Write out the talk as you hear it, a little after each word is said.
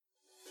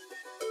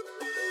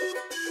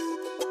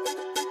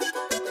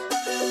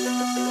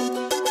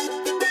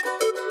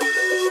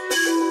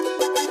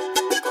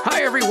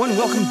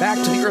welcome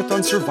back to the Earth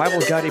Dawn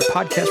Survival Guide, a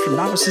podcast for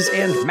novices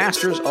and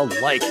masters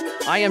alike.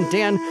 I am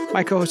Dan.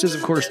 My co-host is,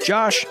 of course,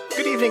 Josh.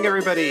 Good evening,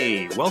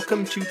 everybody.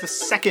 Welcome to the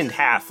second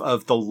half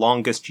of the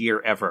longest year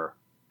ever.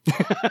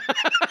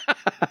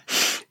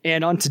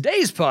 And on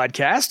today's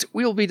podcast,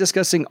 we will be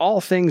discussing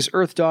all things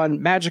Earth Dawn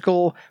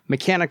magical,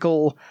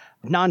 mechanical,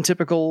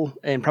 non-typical,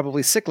 and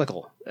probably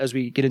cyclical as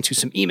we get into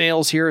some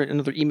emails here,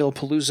 another email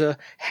palooza,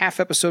 half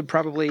episode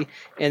probably,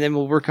 and then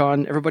we'll work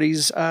on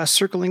everybody's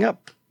circling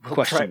up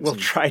questions. We'll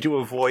try to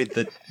avoid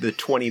the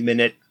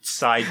 20-minute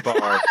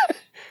sidebar.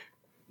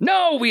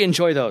 No, we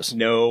enjoy those.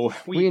 No,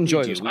 we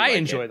enjoy those. I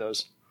enjoy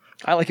those.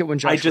 I like it when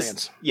Josh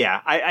rants. Yeah,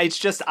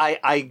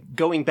 I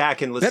going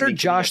back and listening better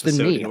Josh to the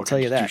than me, I'll tell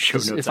you that.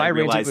 If I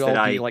rant, it would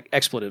all be like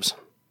expletives.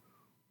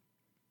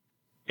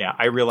 Yeah,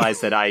 I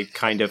realized that I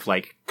kind of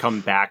like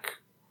come back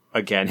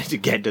again to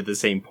get to the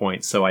same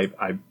point, so I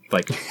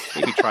like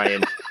maybe try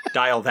and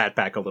dial that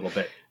back a little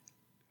bit.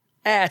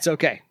 It's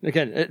okay.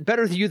 Again,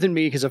 better you than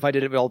me, because if I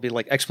did it, it would all be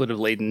like expletive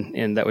laden,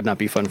 and that would not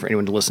be fun for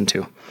anyone to listen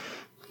to.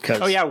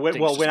 Oh yeah,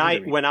 well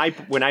when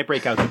I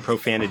break out the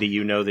profanity,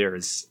 you know there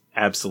is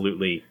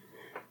absolutely.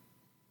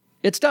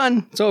 It's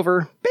done. It's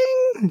over.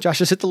 Bing! Josh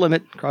has hit the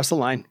limit. Cross the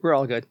line. We're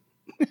all good.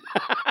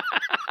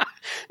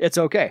 It's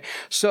okay.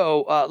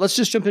 So let's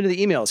just jump into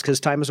the emails because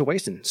time is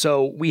a-wasting.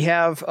 So we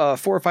have 4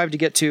 or 5 to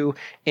get to,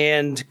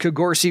 and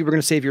Kagorsi, we're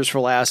going to save yours for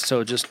last,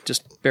 so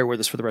just bear with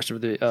us for the rest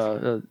of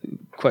the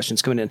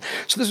questions coming in.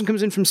 So this one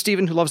comes in from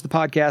Steven, who loves the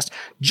podcast.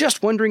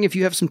 Just wondering if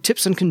you have some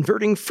tips on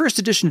converting first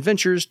edition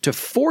adventures to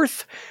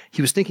 4th.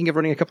 He was thinking of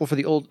running a couple for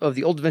the old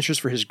adventures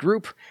for his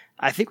group.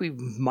 I think we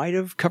might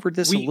have covered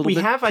this a little bit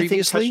have, previously.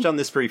 I think, touched on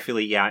this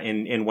briefly,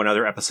 in one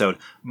other episode.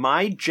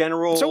 My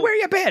general... So where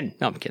you been?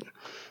 No, I'm kidding.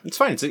 It's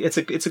fine. It's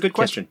a good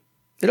question.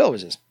 It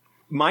always is.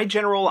 My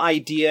general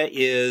idea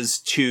is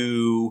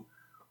to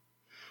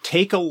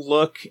take a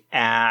look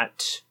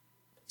at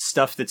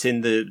stuff that's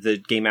in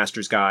the Game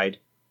Master's Guide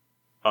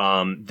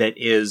that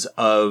is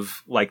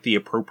of like the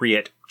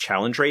appropriate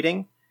challenge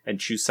rating, and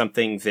choose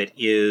something that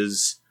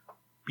is,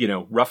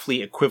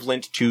 roughly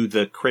equivalent to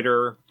the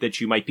critter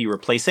that you might be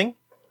replacing.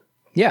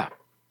 Yeah.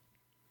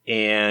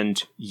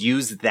 And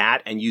use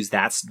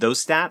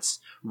those stats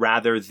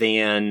rather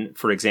than,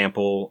 for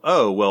example,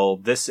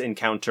 this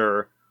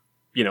encounter,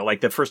 like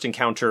the first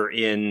encounter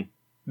in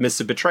Mists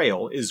of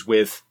Betrayal is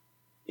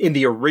in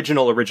the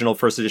original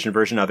first edition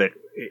version of it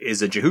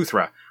is a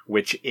Jehuthra,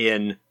 which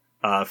in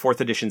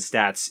 4th edition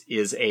stats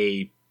is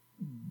a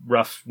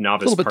rough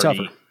novice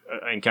party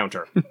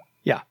encounter.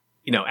 Yeah.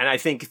 And I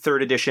think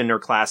 3rd edition or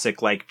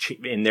classic, like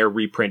in their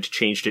reprint,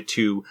 changed it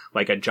to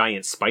like a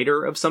giant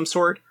spider of some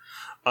sort.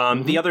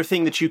 The other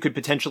thing that you could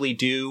potentially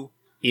do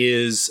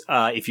is,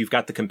 if you've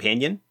got the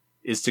companion,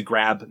 is to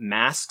grab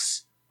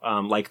masks,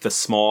 like the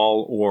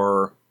small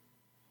or,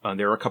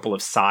 there are a couple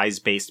of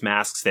size-based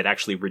masks that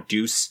actually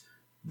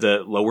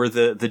lower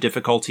the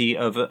difficulty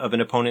of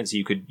an opponent, so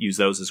you could use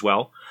those as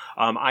well.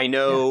 I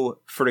know,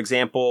 for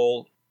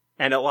example,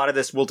 and a lot of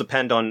this will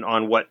depend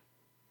on what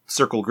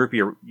circle group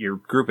your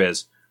group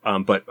is,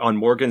 but on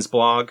Morgan's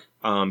blog,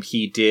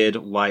 he did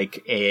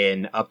like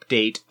an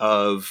update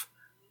of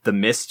the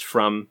Mist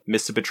from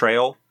Mists of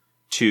Betrayal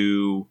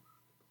to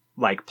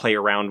like play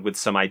around with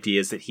some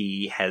ideas that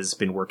he has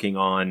been working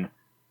on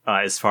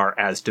as far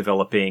as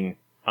developing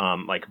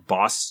like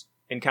boss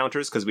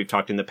encounters, because we've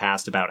talked in the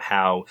past about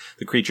how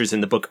the creatures in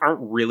the book aren't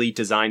really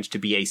designed to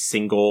be a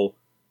single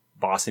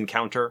boss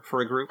encounter for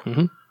a group.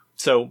 Mm-hmm.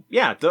 So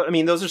yeah,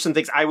 those are some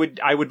things I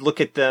would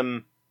look at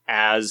them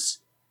as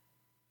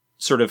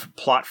sort of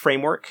plot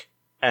framework,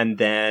 and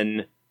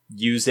then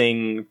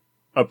using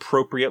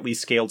appropriately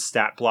scaled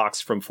stat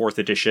blocks from 4th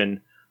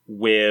edition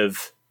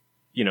with,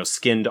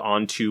 skinned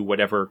onto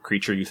whatever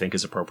creature you think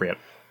is appropriate.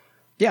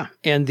 Yeah.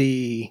 And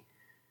the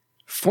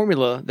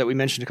formula that we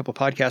mentioned a couple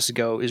podcasts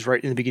ago is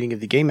right in the beginning of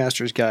the Game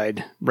Master's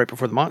Guide, right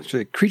before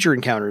the creature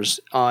encounters,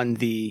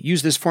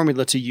 use this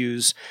formula to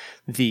use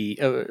the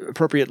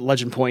appropriate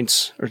legend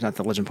points, or not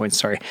the legend points,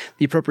 sorry,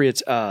 the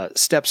appropriate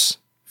steps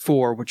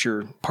for what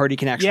your party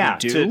can actually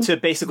do. To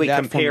basically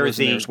compare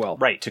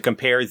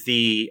compare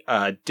the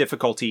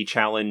difficulty,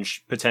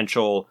 challenge,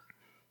 potential,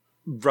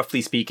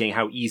 roughly speaking,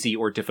 how easy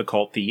or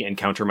difficult the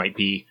encounter might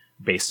be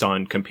based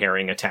on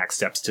comparing attack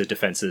steps to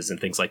defenses and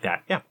things like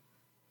that. Yeah.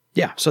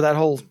 Yeah. So that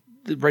whole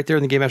right there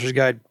in the Game Master's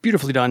Guide,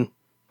 beautifully done.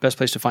 Best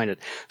place to find it.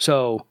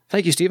 So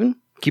thank you, Stephen.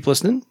 Keep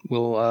listening.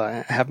 We'll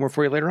have more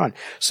for you later on.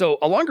 So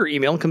a longer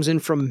email comes in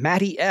from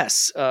Matty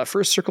S.,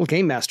 First Circle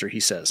Game Master,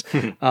 he says,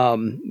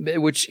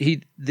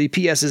 the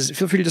PS is,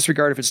 feel free to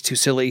disregard if it's too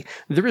silly.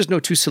 There is no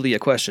too silly a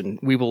question.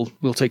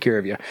 We'll take care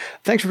of you.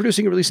 Thanks for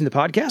producing and releasing the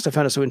podcast. I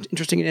found it so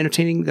interesting and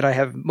entertaining that I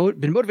have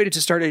been motivated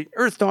to start a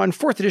Earth Dawn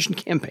 4th edition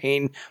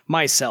campaign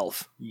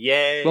myself.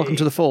 Yay. Welcome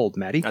to the fold,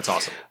 Matty. That's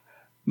awesome.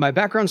 My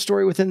background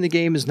story within the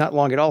game is not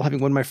long at all, having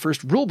won my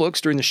first rulebooks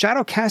during the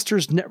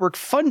Shadowcasters Network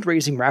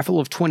fundraising raffle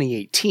of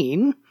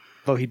 2018.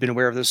 Though he'd been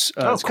aware of this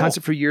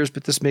concept for years,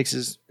 but this makes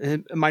his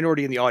a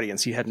minority in the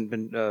audience. He hadn't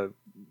been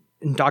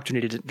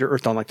indoctrinated to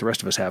Earthdawn like the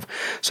rest of us have.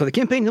 So the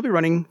campaign he'll be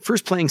running,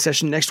 first playing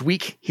session next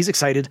week. He's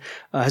excited.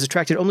 Has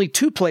attracted only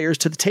 2 players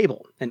to the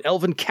table, an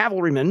elven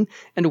cavalryman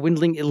and a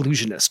windling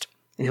illusionist.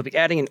 And he'll be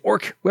adding an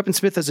orc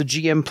weaponsmith as a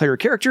GM player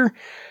character.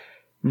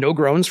 No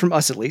groans from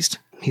us, at least.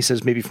 He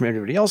says maybe from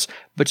everybody else,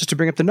 but just to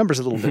bring up the numbers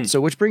a little bit.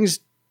 So which brings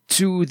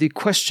to the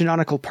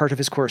questiononical part of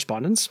his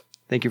correspondence.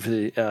 Thank you for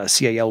the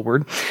CAL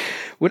word.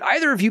 Would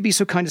either of you be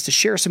so kind as to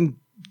share some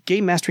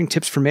game mastering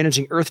tips for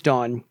managing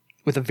Earthdawn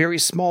with a very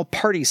small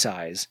party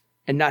size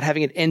and not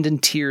having it end in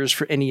tears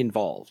for any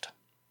involved?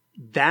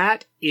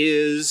 That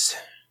is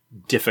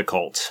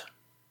difficult.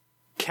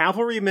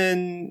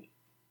 Cavalrymen,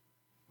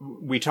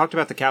 we talked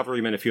about the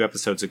cavalrymen a few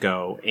episodes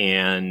ago,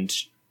 and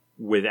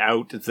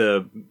without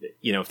the,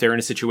 if they're in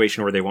a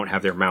situation where they won't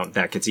have their mount,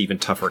 that gets even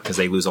tougher because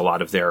they lose a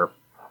lot of their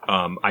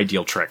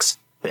ideal tricks.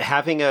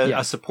 Having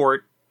a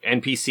support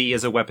NPC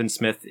as a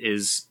weaponsmith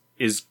is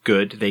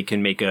good. They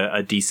can make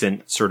a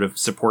decent sort of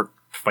support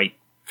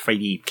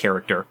fighty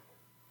character.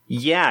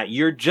 Yeah,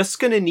 you're just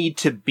going to need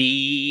to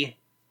be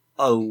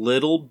a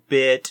little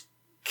bit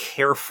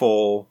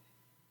careful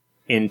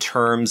in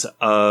terms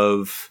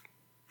of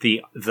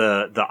the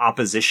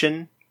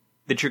opposition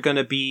that you're going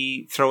to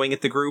be throwing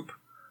at the group.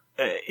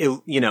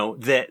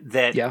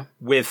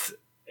 With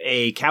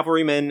a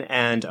cavalryman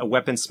and a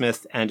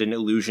weaponsmith and an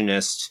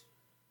illusionist,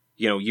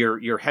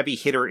 your heavy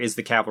hitter is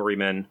the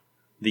cavalryman.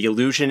 The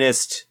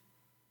illusionist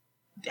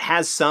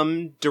has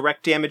some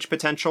direct damage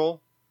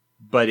potential,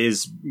 but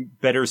is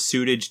better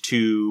suited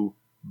to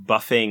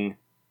buffing,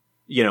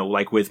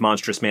 like with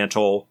Monstrous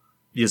Mantle,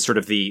 is sort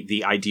of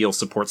the ideal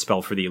support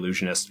spell for the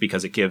illusionist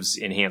because it gives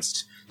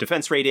enhanced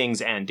defense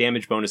ratings and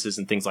damage bonuses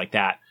and things like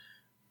that.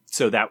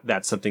 So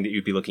that's something that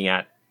you'd be looking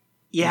at.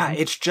 Yeah,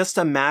 It's just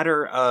a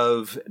matter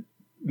of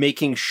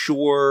making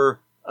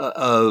sure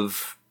that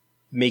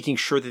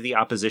the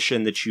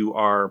opposition that you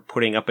are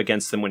putting up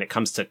against them when it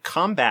comes to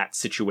combat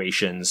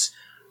situations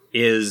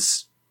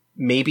is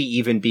maybe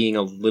even being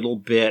a little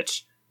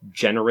bit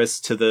generous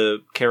to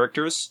the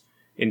characters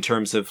in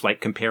terms of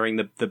like comparing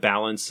the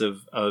balance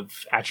of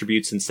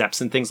attributes and steps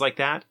and things like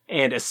that.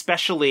 And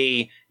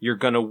especially you're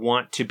going to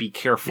want to be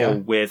careful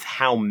with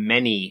how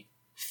many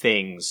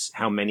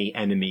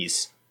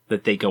enemies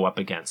that they go up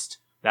against.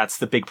 That's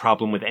the big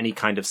problem with any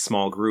kind of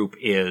small group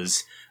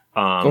is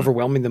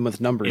overwhelming them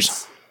with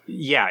numbers.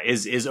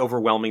 Is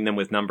overwhelming them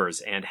with numbers,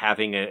 and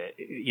having an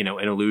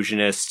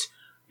illusionist,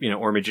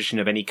 or magician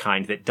of any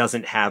kind that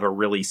doesn't have a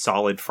really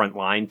solid front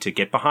line to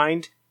get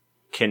behind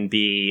can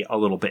be a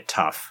little bit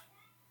tough.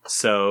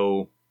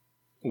 So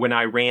when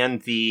I ran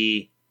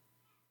the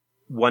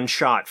one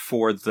shot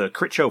for the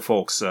Crit Show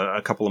folks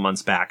a couple of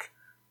months back,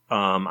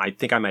 I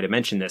think I might have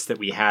mentioned this, that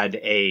we had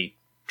a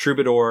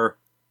troubadour,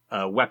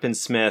 a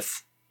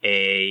weaponsmith,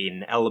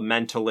 an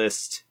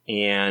elementalist,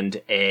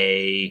 and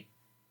a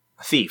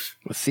thief.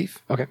 A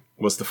thief? Okay.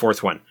 Was the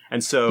 4th one.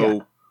 And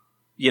so,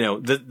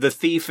 the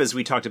thief, as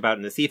we talked about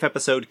in the thief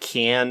episode,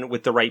 can,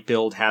 with the right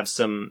build, have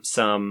some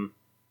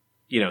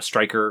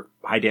striker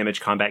high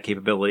damage combat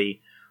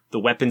capability. The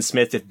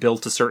weaponsmith, if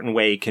built a certain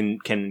way, can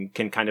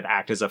kind of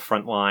act as a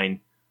frontline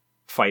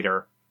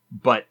fighter.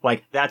 But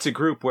that's a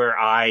group where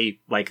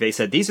they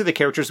said, these are the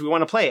characters we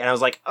want to play. And I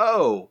was like,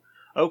 oh,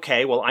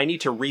 okay, well, I need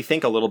to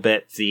rethink a little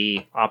bit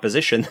the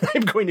opposition that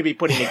I'm going to be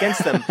putting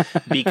against them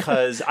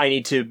because I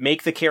need to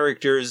make the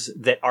characters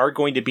that are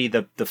going to be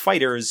the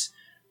fighters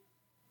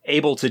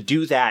able to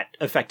do that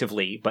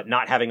effectively, but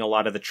not having a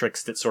lot of the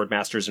tricks that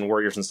swordmasters and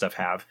warriors and stuff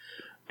have.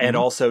 And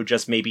also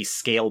just maybe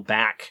scale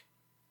back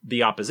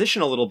the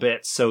opposition a little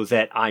bit so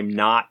that I'm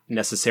not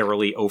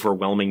necessarily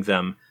overwhelming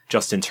them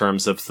just in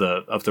terms of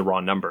the raw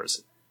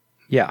numbers.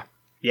 Yeah.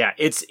 Yeah,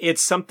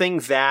 it's something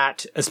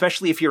that,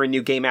 especially if you're a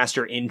new game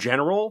master in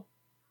general,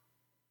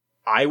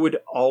 I would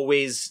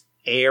always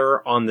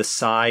err on the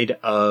side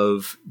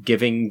of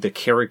giving the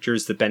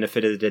characters the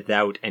benefit of the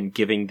doubt and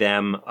giving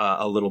them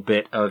a little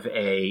bit of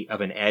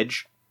an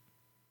edge,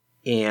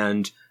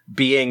 and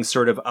being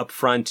sort of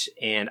upfront.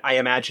 And I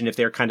imagine if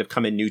they're kind of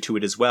coming new to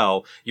it as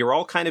well, you're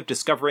all kind of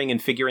discovering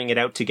and figuring it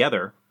out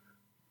together.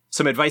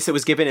 Some advice that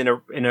was given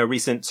in a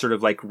recent sort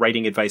of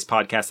writing advice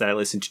podcast that I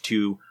listened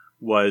to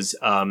was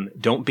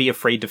don't be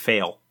afraid to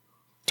fail.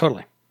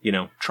 Totally.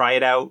 Try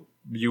it out.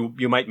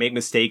 You might make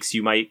mistakes.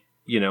 You might,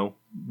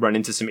 run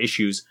into some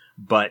issues,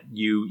 but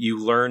you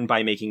learn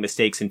by making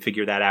mistakes and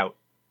figure that out.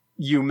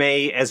 You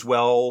may as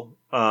well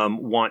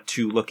want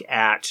to look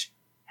at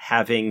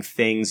having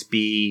things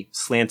be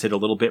slanted a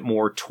little bit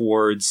more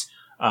towards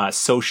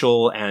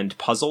social and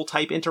puzzle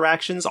type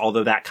interactions,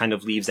 although that kind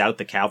of leaves out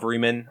the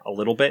cavalrymen a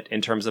little bit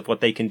in terms of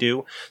what they can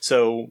do.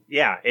 So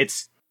yeah,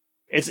 it's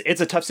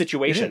a tough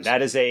situation.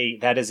 That is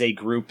a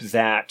group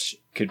that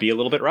could be a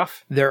little bit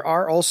rough. There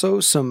are also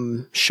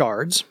some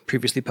shards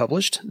previously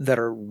published that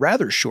are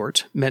rather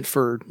short, meant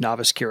for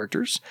novice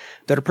characters,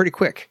 that are pretty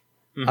quick.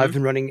 I've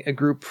been running a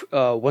group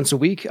once a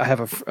week. I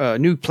have a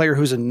new player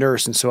who's a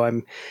nurse, and so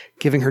I'm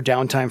giving her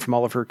downtime from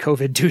all of her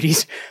COVID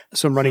duties.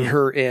 So I'm running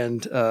her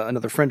and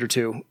another friend or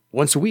two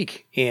once a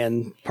week,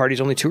 and party's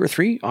only 2 or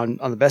 3. On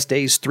the best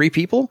days, 3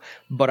 people,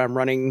 but I'm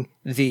running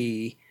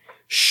the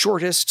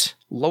shortest,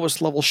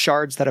 lowest level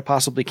shards that I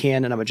possibly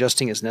can, and I'm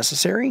adjusting as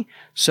necessary.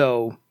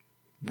 So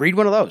read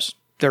one of those.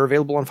 They're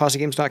available on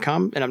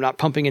FosseGames.com, and I'm not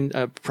pumping in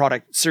a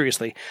product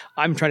seriously.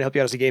 I'm trying to help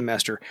you out as a game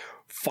master.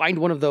 Find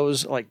one of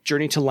those, like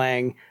Journey to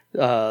Lang,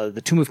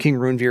 the Tomb of King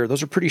Runeveer.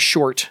 Those are pretty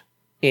short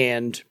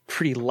and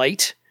pretty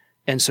light,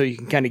 and so you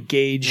can kind of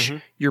gauge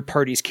your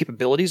party's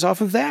capabilities off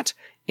of that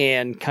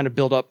and kind of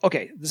build up,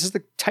 okay, this is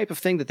the type of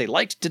thing that they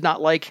liked, did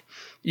not like.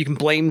 You can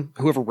blame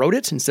whoever wrote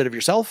it instead of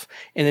yourself,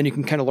 and then you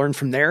can kind of learn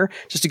from there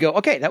just to go,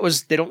 okay,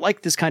 they don't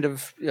like this kind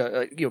of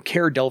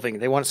care delving.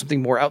 They want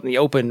something more out in the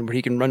open where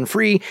he can run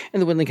free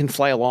and the Windling can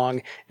fly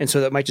along. And so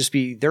that might just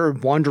be their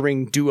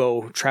wandering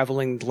duo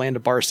traveling the land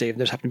of Barsave, and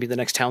there's happen to be the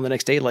next town the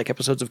next day, like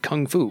episodes of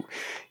Kung Fu.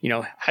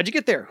 How'd you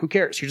get there? Who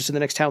cares? You're just in the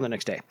next town the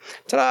next day.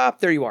 Ta-da!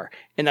 There you are.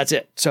 And that's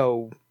it.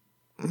 So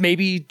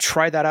maybe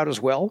try that out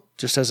as well,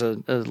 just as a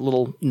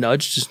little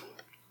nudge. Just,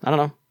 I don't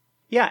know.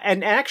 Yeah,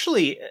 and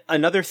actually,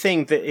 another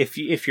thing that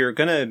if you're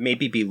gonna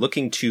maybe be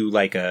looking to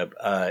like a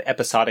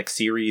episodic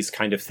series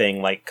kind of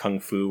thing, like Kung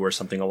Fu or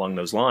something along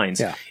those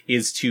lines,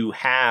 is to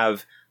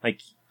have, like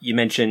you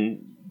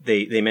mentioned,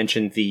 they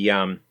mentioned the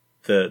Orc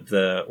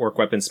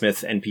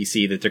Weaponsmith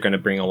NPC that they're going to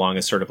bring along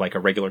as sort of like a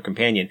regular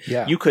companion.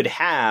 Yeah. You could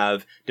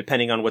have,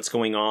 depending on what's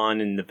going on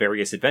in the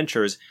various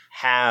adventures,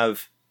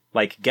 have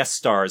like guest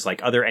stars,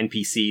 like other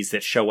NPCs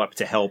that show up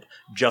to help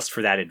just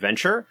for that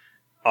adventure.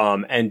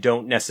 And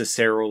don't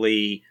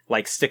necessarily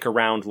like stick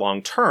around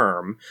long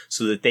term,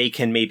 so that they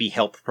can maybe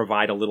help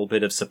provide a little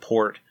bit of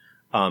support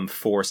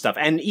for stuff,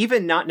 and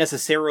even not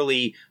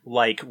necessarily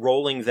like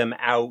rolling them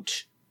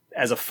out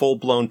as a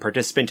full-blown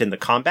participant in the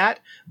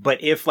combat.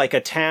 But if like a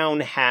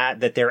town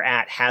that they're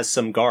at has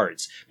some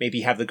guards,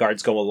 maybe have the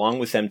guards go along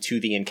with them to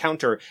the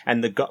encounter,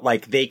 and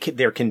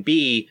there can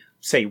be,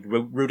 say,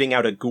 rooting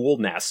out a ghoul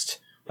nest.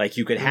 Like,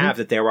 you could have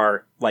that there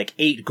are, like,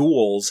 8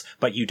 ghouls,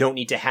 but you don't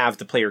need to have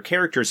the player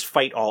characters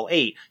fight all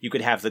 8. You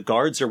could have the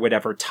guards or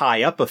whatever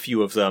tie up a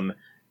few of them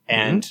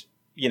and,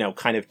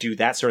 kind of do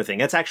that sort of thing.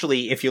 That's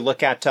actually, if you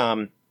look at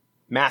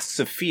Masks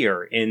of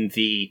Fear in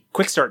the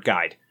Quick Start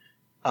Guide,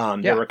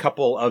 there are a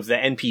couple of the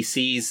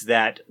NPCs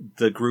that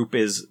the group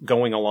is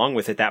going along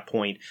with at that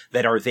point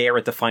that are there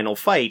at the final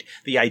fight.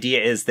 The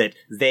idea is that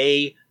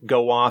they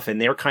go off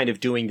and they're kind of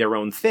doing their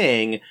own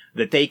thing,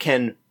 that they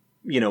can,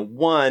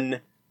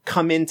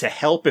 come in to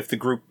help if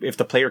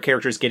the player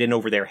characters get in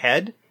over their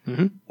head,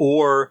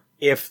 or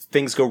if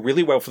things go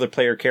really well for the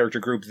player character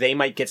group, they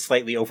might get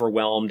slightly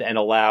overwhelmed and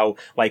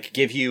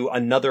give you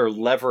another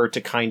lever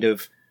to kind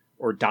of,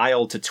 or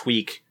dial to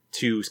tweak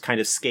to kind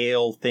of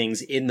scale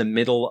things in the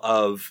middle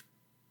of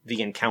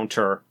the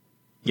encounter,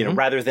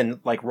 rather than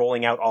like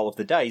rolling out all of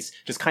the dice,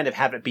 just kind of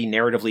have it be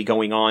narratively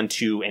going on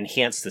to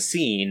enhance the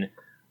scene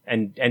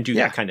and do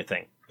that kind of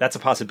thing. That's a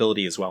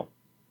possibility as well.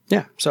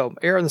 Yeah. So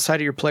err on the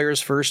side of your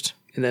players first,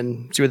 and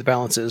then see what the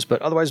balance is.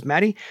 But otherwise,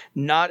 Maddie,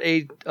 not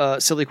a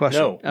silly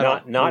question.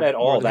 No, not at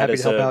all. That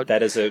is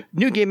a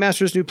new game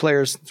masters, new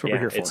players. That's what we're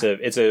here for.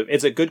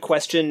 It's a good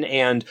question,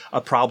 and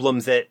a problem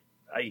that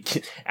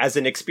as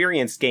an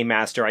experienced game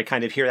master, I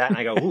kind of hear that and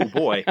I go, "Ooh,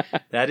 boy,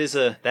 that is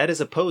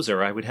a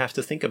poser." I would have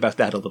to think about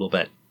that a little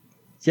bit.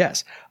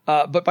 Yes.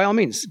 But by all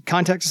means,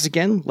 contact us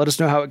again. Let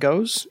us know how it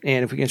goes.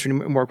 And if we can answer any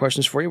more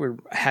questions for you, we're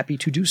happy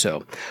to do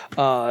so.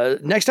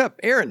 Next up,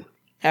 Aaron.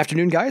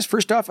 Afternoon, guys.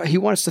 First off, he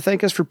wants to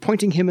thank us for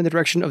pointing him in the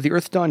direction of the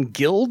Earth Dawn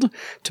Guild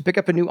to pick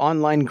up a new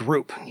online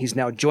group. He's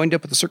now joined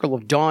up with the Circle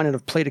of Dawn and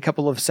have played a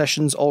couple of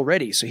sessions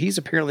already. So he's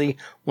apparently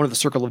one of the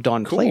Circle of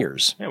Dawn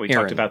players. Yeah, we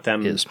talked about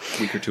them a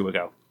week or two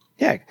ago.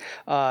 Yeah.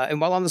 And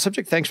while on the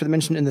subject, thanks for the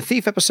mention in the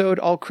Thief episode.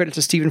 All credit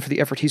to Stephen for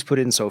the effort he's put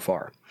in so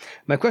far.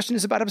 My question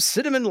is about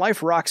Obsidian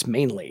Life Rocks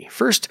mainly.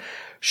 First,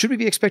 should we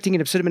be expecting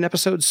an Obsidian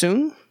episode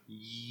soon?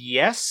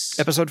 Yes.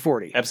 Episode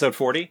 40. Episode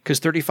 40? Because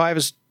 35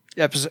 is...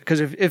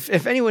 Because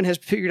if anyone has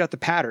figured out the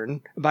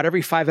pattern, about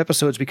every 5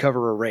 episodes we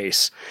cover a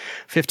race.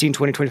 15,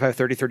 20, 25,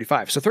 30,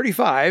 35. So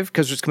 35,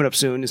 because it's coming up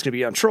soon, is going to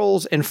be on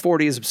Trolls, and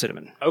 40 is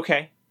Obsidian.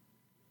 Okay.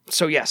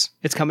 So yes,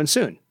 it's coming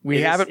soon.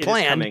 We have it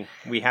planned. It is coming.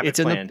 We have it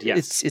planned,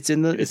 yes. It's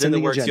in the works.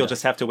 agenda. You'll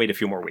just have to wait a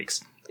few more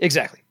weeks.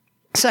 Exactly.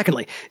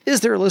 Secondly, is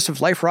there a list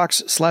of Life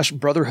Rocks /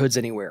 Brotherhoods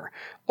anywhere?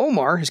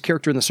 Omar, his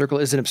character in the circle,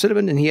 is an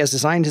Obsidian, and he has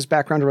designed his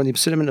background around the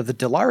Obsidian of the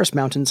Delaris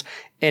Mountains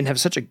and have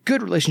such a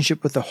good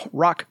relationship with the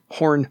Rock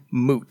Horn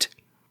Moot.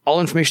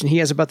 All information he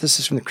has about this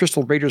is from the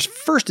Crystal Raiders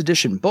first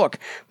edition book,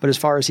 but as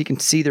far as he can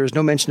see, there is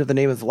no mention of the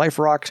name of the Life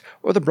Rocks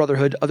or the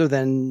Brotherhood other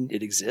than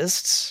it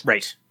exists.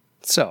 Right.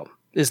 So,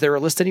 is there a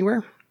list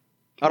anywhere?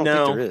 I don't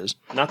think there is.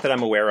 Not that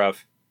I'm aware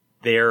of.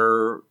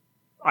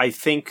 I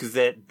think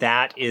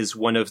that is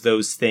one of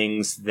those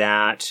things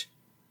that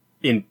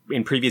in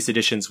previous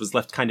editions was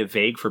left kind of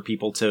vague for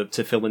people to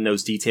fill in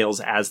those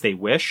details as they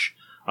wish.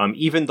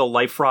 Even the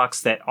Life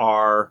Rocks that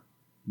are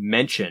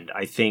mentioned.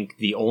 I think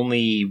the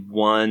only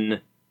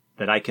one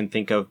that I can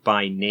think of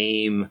by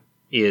name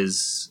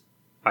is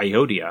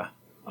Iodia,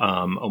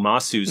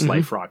 Omasu's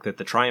life rock that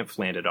the Triumph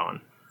landed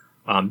on.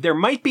 There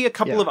might be a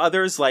couple of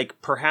others,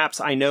 like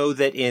perhaps I know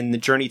that in the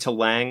Journey to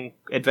Lang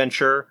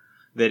adventure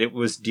that it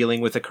was dealing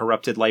with a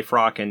corrupted life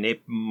rock, and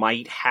it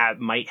might have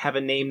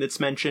a name that's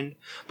mentioned.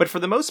 But for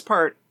the most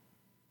part,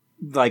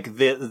 like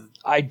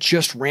I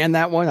just ran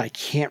that one. I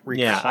can't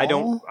recall. Yeah,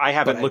 I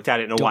haven't looked at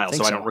it in a while,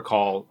 so I don't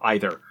recall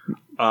either.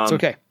 It's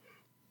okay.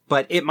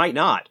 But it might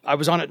not. I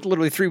was on it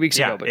literally 3 weeks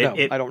ago, but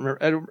I don't remember.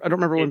 I don't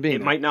remember one being.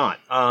 It might not.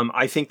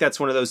 I think that's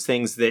one of those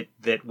things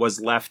that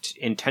was left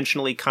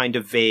intentionally kind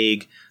of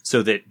vague,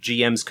 so that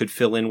GMs could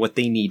fill in what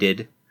they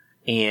needed,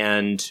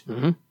 and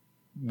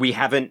we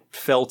haven't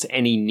felt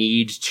any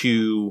need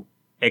to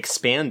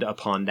expand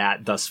upon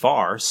that thus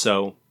far.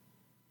 So,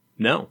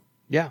 no.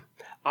 Yeah.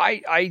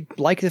 I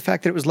like the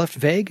fact that it was left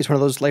vague. It's one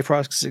of those life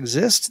rocks that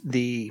exist.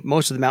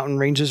 Most of the mountain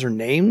ranges are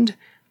named.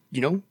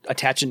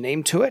 Attach a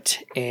name to it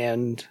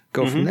and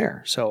go from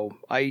there. So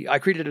I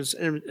created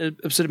an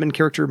Obsidian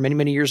character many,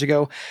 many years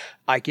ago.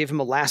 I gave him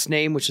a last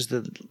name, which is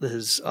the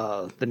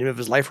name of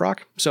his life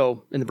rock.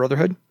 So in the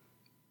Brotherhood,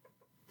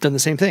 done the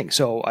same thing.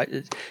 So I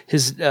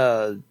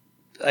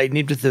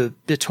named it the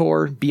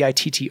Bittor,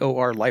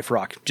 Bittor life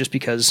rock, just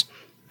because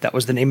that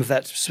was the name of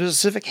that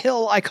specific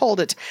hill. I called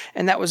it,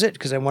 and that was it,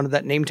 because I wanted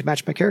that name to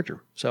match my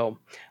character. So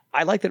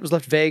I like that it was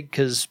left vague,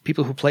 because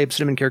people who play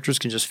Obsidian characters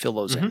can just fill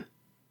those in.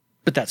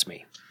 But that's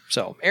me.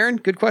 So, Aaron,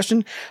 good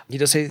question. He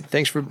does say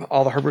thanks for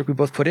all the hard work we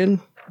both put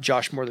in.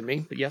 Josh more than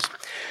me, but yes.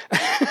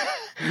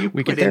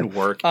 We put in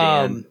work,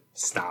 Dan.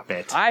 Stop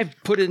it. I've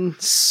put in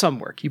some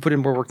work. You put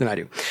in more work than I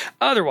do.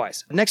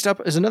 Otherwise, next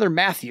up is another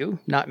Matthew.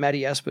 Not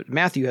Matty S., but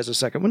Matthew has a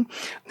second one.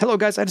 Hello,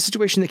 guys. I had a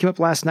situation that came up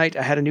last night.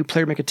 I had a new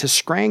player make a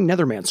Tiskrang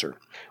Nethermancer.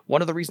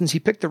 One of the reasons he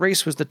picked the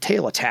race was the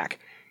tail attack.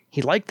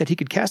 He liked that he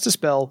could cast a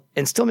spell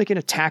and still make an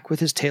attack with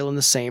his tail in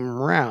the same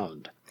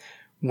round.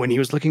 When he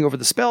was looking over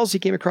the spells, he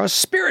came across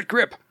Spirit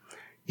Grip.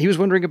 He was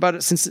wondering about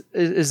it since it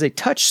is a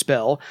touch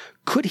spell.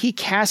 Could he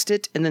cast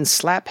it and then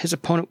slap his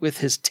opponent with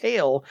his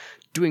tail,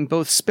 doing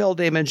both spell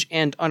damage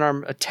and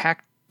unarmed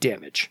attack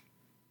damage?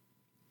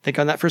 Think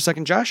on that for a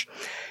second, Josh.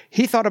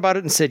 He thought about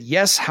it and said,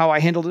 yes, how I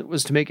handled it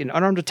was to make an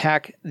unarmed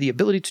attack the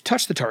ability to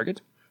touch the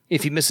target.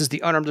 If he misses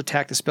the unarmed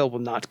attack, the spell will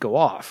not go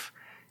off.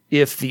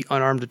 If the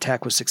unarmed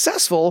attack was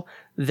successful,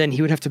 then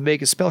he would have to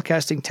make a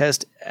spellcasting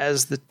test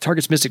as the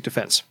target's mystic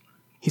defense.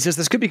 He says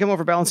this could become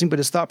overbalancing, but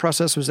his thought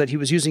process was that he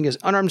was using his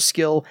unarmed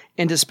skill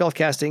and his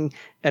spellcasting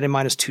at a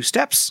 -2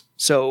 steps.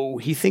 So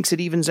he thinks it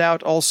evens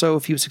out. Also,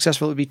 if he was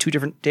successful, it would be 2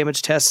 different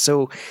damage tests.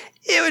 So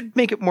it would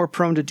make it more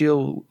prone to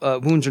deal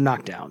wounds or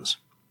knockdowns.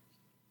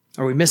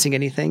 Are we missing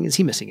anything? Is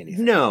he missing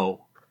anything?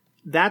 No.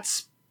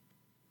 That's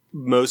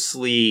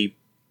mostly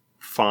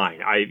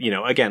fine.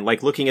 Again,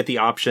 like looking at the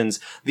options,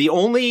 the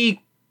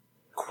only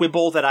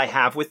quibble that I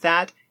have with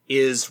that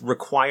is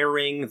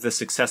requiring the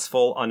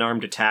successful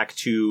unarmed attack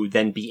to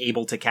then be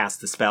able to cast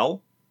the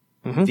spell.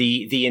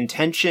 The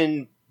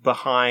intention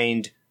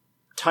behind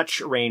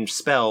touch range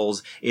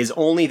spells is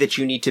only that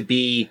you need to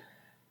be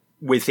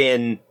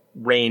within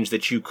range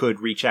that you could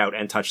reach out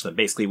and touch them,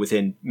 basically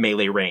within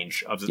melee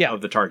range of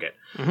the target.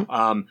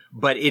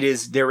 But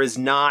there is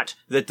not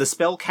that the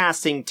spell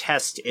casting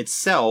test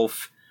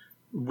itself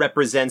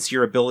represents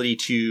your ability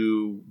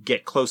to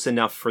get close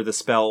enough for the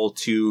spell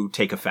to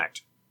take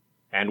effect.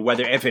 And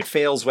if it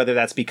fails, whether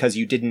that's because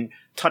you didn't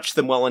touch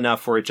them well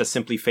enough or it just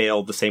simply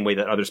failed the same way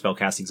that other spell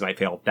castings might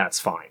fail, that's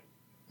fine.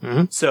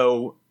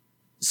 So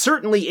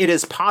certainly it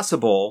is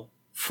possible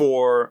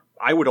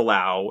I would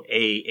allow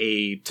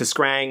a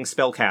Tiskrang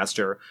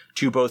spellcaster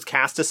to both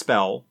cast a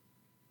spell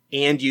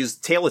and use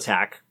tail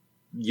attack,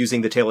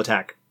 using the tail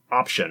attack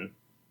option,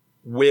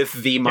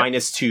 with the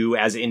 -2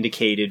 as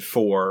indicated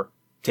for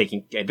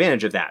taking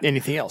advantage of that.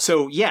 Anything else?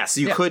 So yes,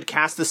 you could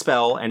cast the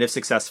spell, and if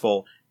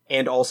successful,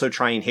 and also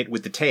try and hit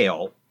with the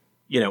tail,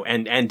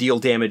 and deal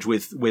damage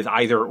with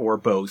either or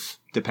both,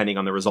 depending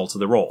on the results of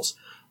the rolls.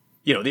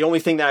 The only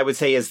thing that I would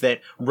say is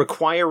that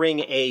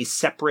requiring a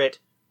separate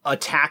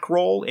attack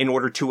roll in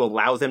order to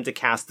allow them to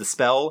cast the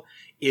spell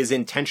is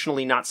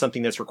intentionally not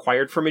something that's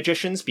required for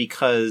magicians,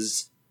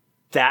 because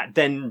that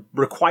then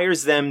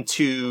requires them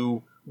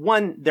to,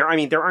 there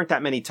aren't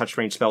that many touch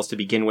range spells to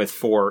begin with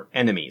for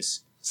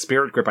enemies.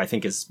 Spirit Grip, I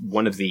think, is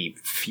one of the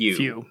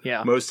few.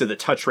 Yeah. Most of the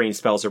touch range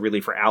spells are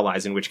really for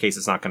allies, in which case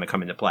it's not going to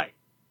come into play.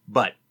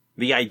 But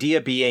the idea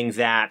being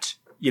that,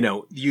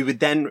 you would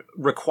then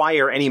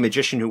require any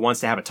magician who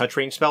wants to have a touch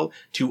range spell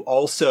to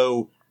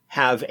also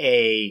have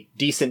a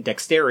decent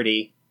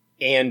dexterity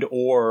and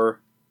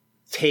or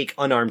take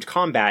unarmed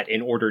combat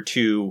in order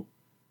to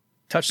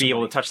be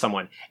able to touch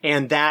someone.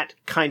 And that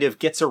kind of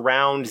gets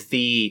around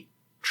the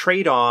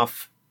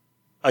trade-off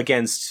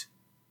against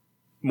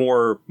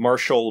more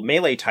martial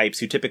melee types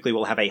who typically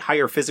will have a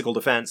higher physical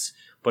defense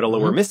but a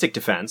lower mystic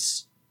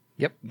defense.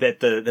 Yep. That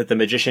the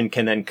magician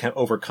can then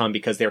overcome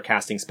because they're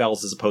casting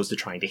spells as opposed to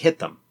trying to hit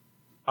them.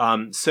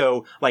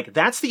 So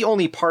that's the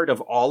only part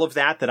of all of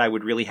that I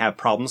would really have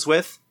problems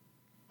with.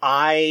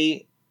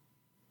 I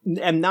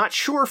am not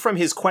sure from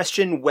his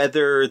question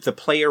whether the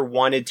player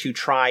wanted to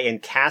try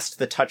and cast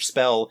the touch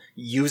spell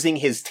using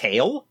his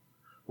tail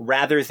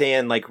rather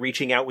than like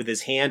reaching out with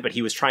his hand, but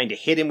he was trying to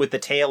hit him with the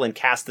tail and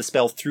cast the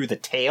spell through the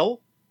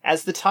tail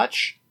as the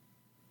touch.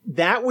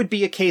 That would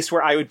be a case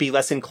where I would be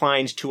less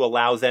inclined to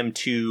allow them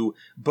to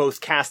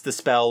both cast the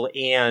spell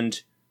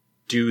and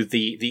do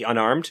the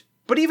unarmed.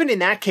 But even in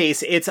that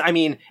case, at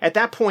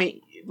that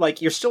point,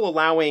 like, you're still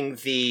allowing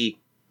the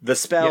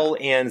spell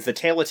and the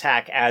tail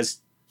attack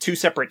as two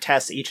separate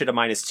tests, each at a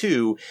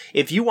 -2.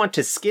 If you want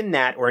to skin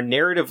that or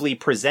narratively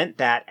present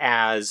that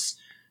as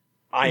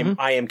I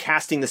am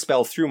casting the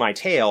spell through my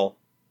tail,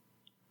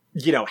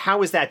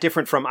 how is that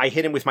different from I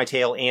hit him with my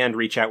tail and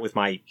reach out with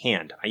my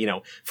hand?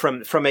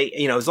 From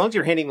as long as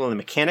you're handling the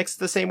mechanics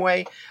the same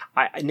way,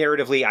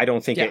 narratively, I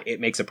don't think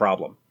it makes a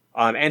problem.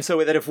 And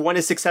so that if one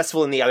is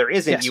successful and the other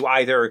isn't, you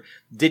either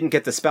didn't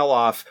get the spell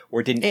off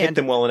or didn't hit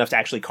them well enough to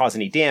actually cause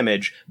any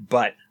damage.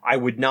 But I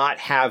would not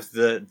have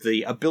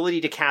the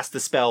ability to cast the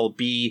spell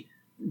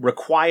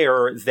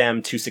require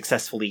them to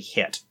successfully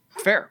hit.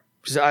 Fair.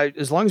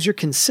 As long as you're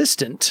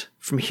consistent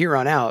from here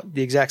on out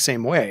the exact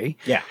same way,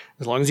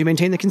 as long as you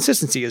maintain the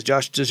consistency,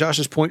 to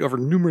Josh's point over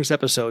numerous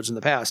episodes in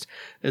the past,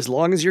 as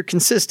long as you're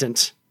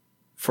consistent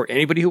for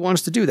anybody who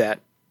wants to do that,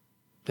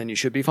 then you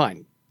should be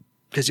fine.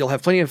 Because you'll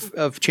have plenty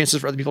of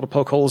chances for other people to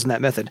poke holes in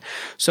that method.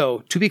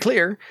 So, to be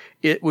clear,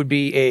 it would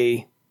be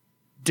a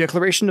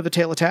declaration of a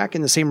tail attack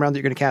in the same round that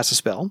you're going to cast a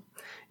spell.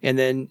 And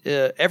then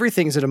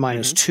everything is at a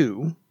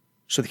 -2.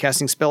 So the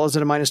casting spell is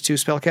at a -2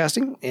 spell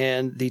casting,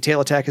 and the tail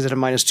attack is at a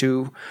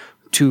 -2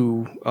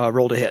 to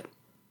roll to hit.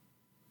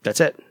 That's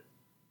it.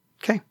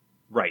 Okay.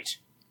 Right.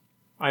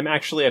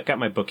 I've got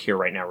my book here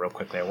right now real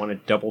quickly. I want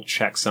to double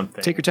check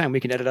something. Take your time. We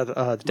can edit out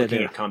the dead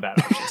Looking at combat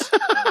options.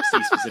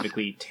 See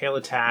specifically, tail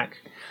attack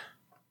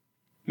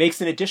makes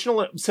an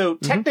additional... So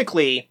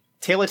technically,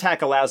 tail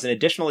attack allows an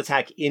additional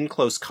attack in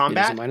close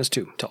combat. It is a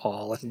 -2 to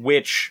all.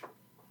 Which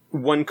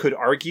one could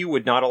argue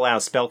would not allow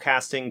spell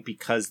casting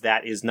because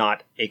that is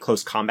not a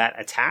close combat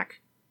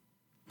attack.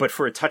 But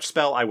for a touch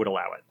spell, I would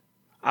allow it.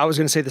 I was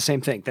going to say the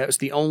same thing. That was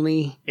the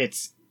only...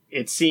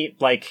 It seemed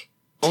like...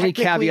 Only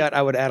caveat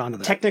I would add on to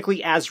that.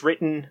 Technically, as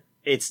written,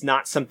 it's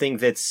not something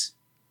that's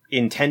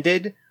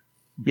intended,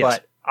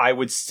 but I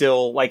would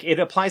still... Like, it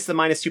applies the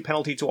 -2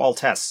 penalty to all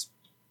tests,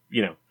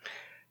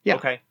 Yeah.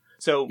 Okay.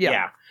 So,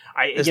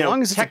 as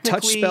long as it's a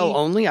touch spell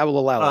only, I will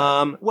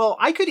allow it. Well,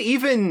 I could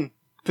even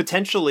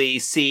potentially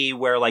see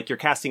where, like, you're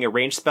casting a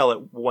ranged spell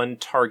at one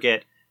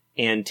target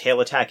and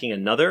tail attacking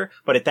another,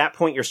 but at that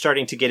point, you're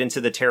starting to get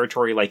into the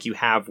territory like you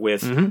have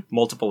with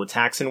multiple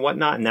attacks and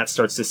whatnot, and that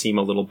starts to seem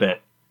a little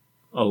bit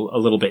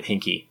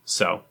hinky.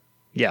 So,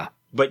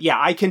 but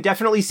I can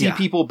definitely see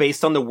people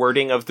based on the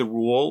wording of the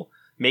rule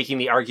making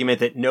the argument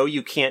that no,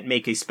 you can't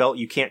make a spell,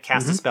 you can't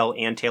cast a spell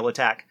and tail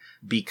attack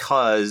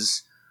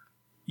because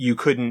you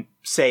couldn't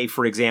say,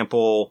 for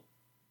example,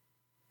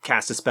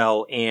 cast a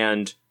spell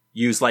and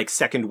use like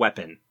second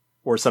weapon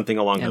or something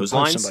along those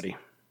lines.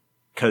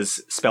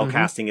 Because spell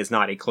casting is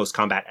not a close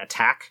combat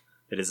attack.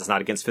 That is, it's not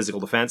against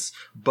physical defense.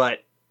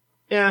 But,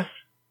 I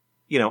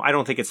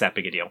don't think it's that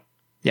big a deal.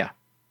 Yeah.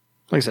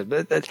 Like I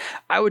said,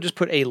 I would just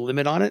put a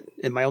limit on it,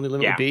 and my only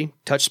limit would be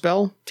touch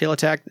spell, tail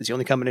attack is the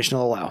only combination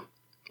I'll allow.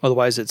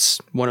 Otherwise,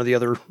 it's one or the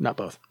other, not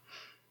both.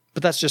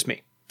 But that's just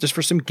me. Just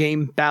for some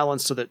game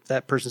balance so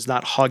that person's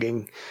not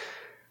hogging,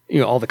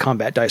 all the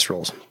combat dice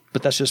rolls.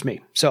 But that's just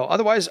me. So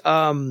otherwise,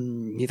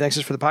 he thanks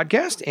us for the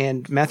podcast.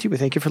 And Matthew, we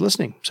thank you for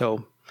listening.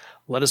 So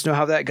let us know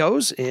how that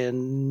goes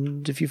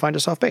and if you find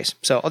us off base.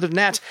 So other than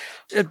that,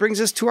 it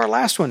brings us to our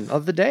last one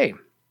of the day.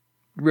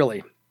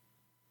 Really.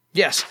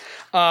 Yes.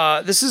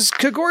 This is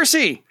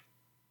Kagorsi.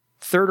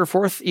 Third or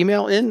fourth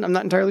email in. I'm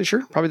not entirely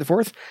sure. Probably the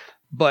fourth.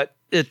 But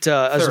it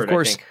is, of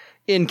course,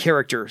 in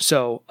character.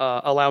 So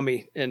allow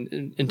me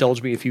and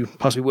indulge me if you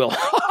possibly will.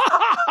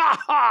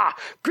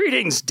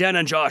 Greetings, Dan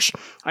and Josh.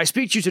 I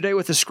speak to you today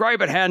with the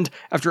scribe at hand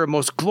after a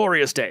most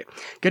glorious day.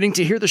 Getting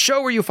to hear the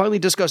show where you finally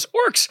discuss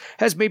orcs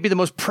has made me the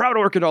most proud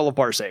orc in all of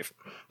Barsafe.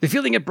 The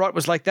feeling it brought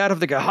was like that of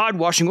the Gahad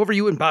washing over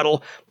you in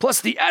battle,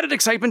 plus the added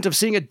excitement of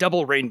seeing a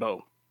double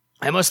rainbow.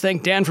 I must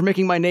thank Dan for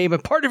making my name a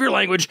part of your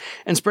language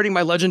and spreading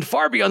my legend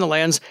far beyond the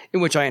lands in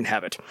which I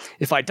inhabit.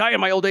 If I die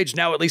in my old age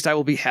now, at least I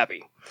will be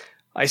happy.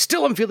 I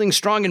still am feeling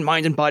strong in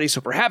mind and body,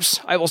 so perhaps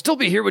I will still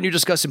be here when you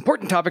discuss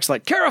important topics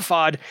like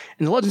Carafad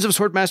and the Legends of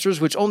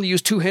Swordmasters, which only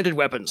use two-handed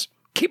weapons.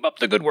 Keep up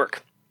the good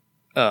work.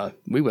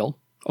 We will.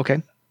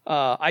 Okay.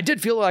 I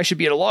did feel I should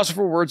be at a loss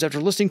for words after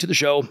listening to the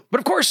show, but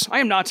of course I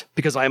am not,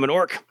 because I am an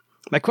orc.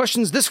 My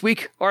questions this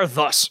week are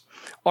thus.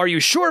 Are you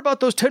sure about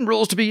those 10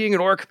 rules to being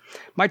an orc?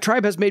 My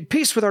tribe has made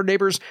peace with our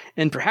neighbors,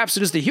 and perhaps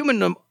it is the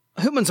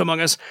humans among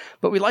us,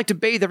 but we like to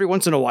bathe every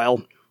once in a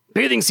while.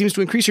 Bathing seems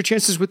to increase your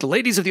chances with the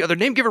ladies of the other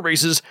name-giver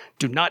races.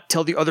 Do not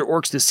tell the other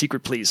orcs this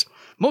secret, please.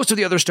 Most of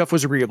the other stuff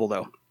was agreeable,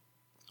 though.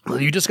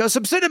 Will you discuss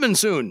Obsidian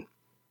soon?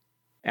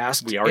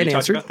 Asked We already and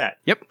talked answered. about that.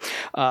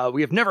 Yep.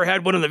 We have never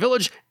had one in the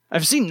village.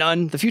 I've seen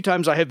none the few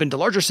times I have been to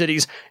larger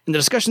cities, and the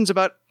discussions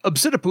about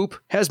Obsidipoop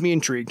has me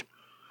intrigued.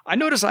 I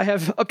notice I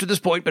have, up to this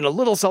point, been a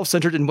little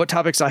self-centered in what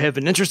topics I have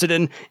been interested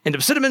in, and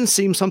Obsidian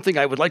seems something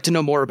I would like to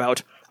know more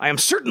about. I am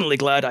certainly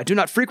glad I do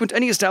not frequent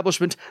any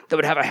establishment that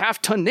would have a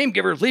half-ton name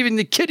giver leaving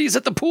the kiddies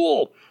at the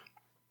pool.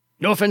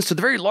 No offense to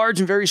the very large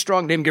and very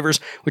strong name givers,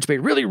 which may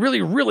really,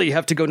 really, really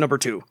have to go number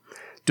 2.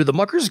 Do the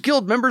Muckers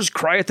Guild members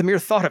cry at the mere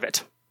thought of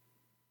it?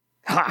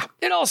 Ha!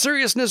 In all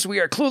seriousness, we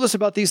are clueless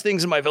about these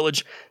things in my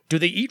village. Do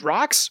they eat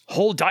rocks?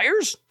 Hold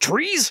dyers?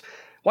 Trees?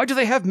 Why do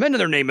they have men in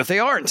their name if they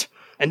aren't?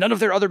 And none of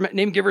their other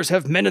name givers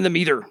have men in them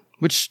either,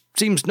 which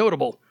seems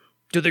notable.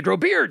 Do they grow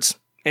beards?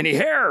 Any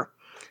hair?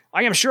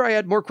 I am sure I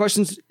had more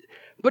questions,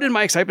 but in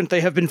my excitement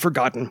they have been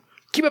forgotten.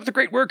 Keep up the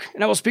great work,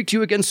 and I will speak to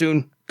you again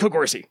soon.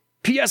 Kogorsi.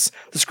 P.S.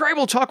 The scribe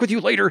will talk with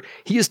you later.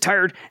 He is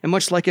tired, and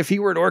much like if he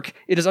were an orc,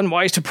 it is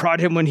unwise to prod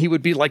him when he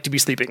would be like to be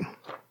sleeping.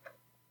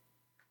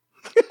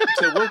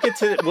 So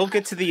we'll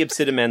get to the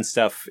Obsidian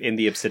stuff in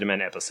the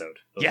Obsidian episode.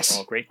 Those Yes. are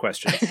all great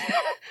questions.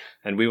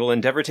 And we will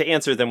endeavor to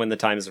answer them when the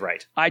time is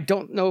right. I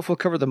don't know if we'll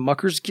cover the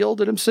Muckers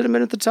Guild at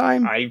Obsidian at the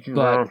time.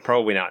 But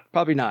probably not.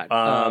 probably not.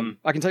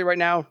 I can tell you right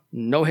now,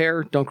 no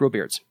hair, don't grow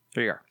beards.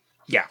 There you are.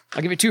 Yeah.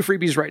 I'll give you 2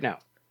 freebies right now.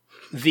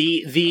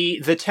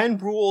 The 10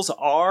 rules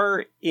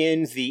are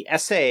in the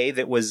essay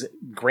that was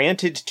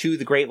granted to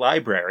the Great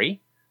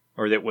Library,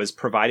 or that was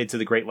provided to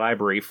the Great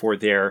Library for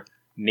their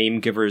Name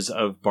Givers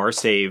of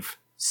Barsave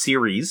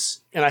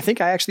series. And I think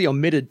I actually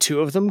omitted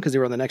 2 of them because they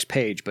were on the next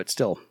page, but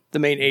still, the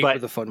main 8 were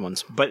the fun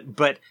ones.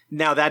 But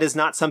now that is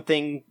not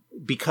something,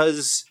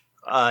 because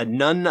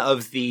none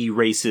of the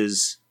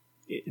races,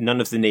 none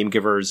of the Name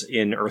Givers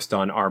in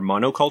Earthdawn are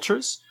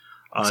monocultures.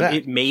 Exactly.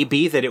 It may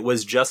be that it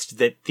was just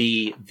that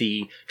the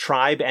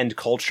tribe and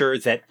culture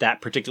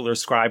that particular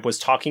scribe was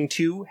talking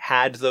to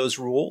had those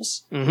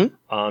rules,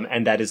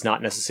 and that is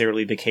not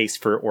necessarily the case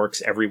for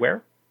orcs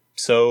everywhere.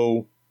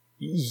 So,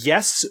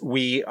 yes,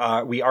 we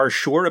are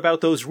sure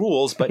about those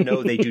rules, but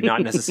no, they do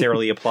not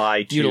necessarily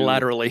apply to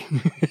Unilaterally.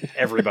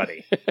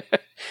 everybody.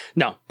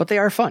 No, but they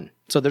are fun.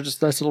 So they're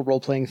just nice little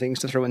role-playing things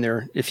to throw in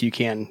there if you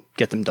can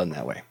get them done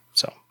that way.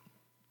 So.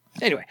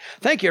 Anyway,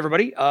 thank you,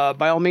 everybody.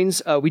 By all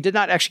means, we did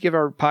not actually give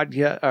our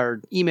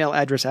email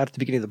address out at the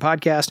beginning of the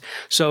podcast.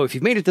 So if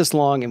you've made it this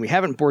long and we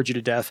haven't bored you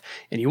to death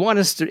and you want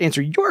us to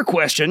answer your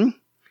question,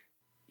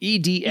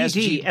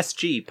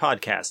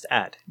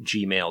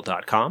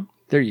 edsgpodcast@gmail.com.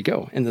 There you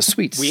go. And the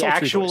sweet We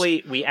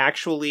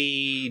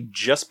actually,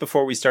 just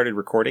before we started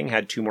recording,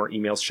 had 2 more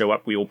emails show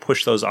up. We will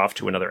push those off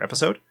to another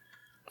episode.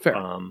 Fair.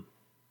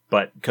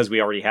 But because we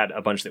already had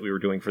a bunch that we were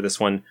doing for this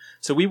one.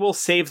 So we will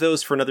save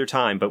those for another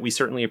time, but we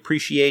certainly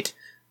appreciate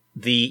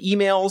the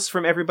emails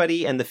from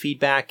everybody and the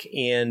feedback,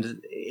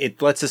 and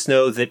it lets us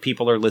know that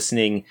people are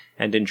listening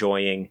and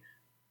enjoying,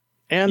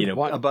 and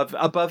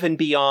above and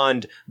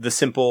beyond the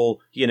simple,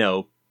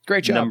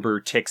 great job number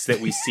ticks that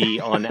we see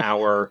on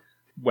our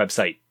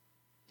website.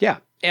 Yeah,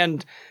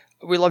 and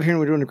we love hearing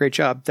we're doing a great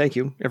job. Thank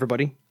you,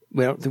 everybody.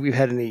 We don't think we've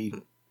had any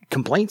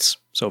complaints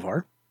so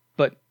far.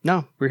 But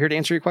no, we're here to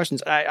answer your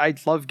questions. I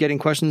love getting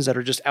questions that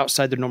are just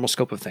outside the normal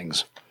scope of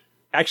things.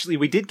 Actually,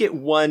 we did get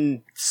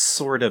one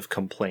sort of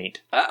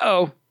complaint.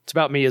 Uh-oh. It's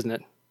about me, isn't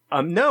it?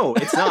 No,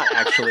 it's not,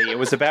 actually. It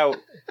was about...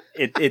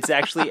 It's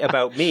actually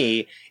about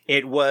me.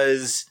 It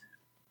was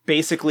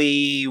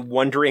basically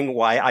wondering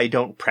why I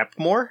don't prep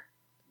more.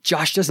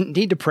 Josh doesn't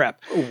need to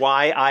prep.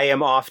 Why I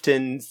am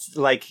often,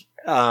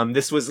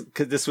 this was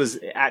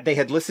they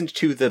had listened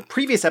to the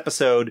previous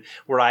episode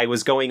where I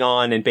was going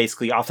on and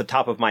basically off the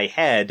top of my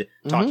head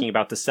talking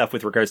about the stuff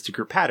with regards to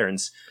group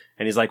patterns.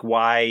 And he's like,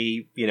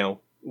 why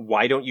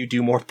don't you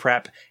do more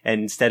prep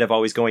instead of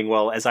always going,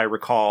 well, as I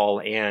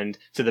recall and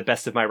to the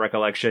best of my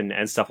recollection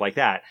and stuff like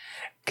that?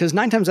 Because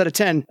 9 times out of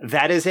 10,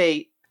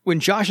 when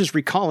Josh is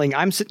recalling,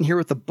 I'm sitting here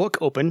with the book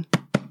open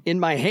in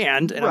my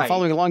hand and I'm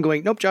following along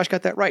going, nope, Josh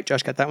got that right.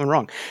 Josh got that one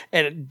wrong.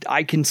 And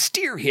I can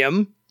steer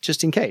him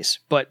just in case.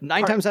 But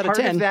 9 times out of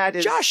 10,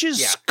 Josh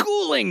is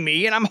schooling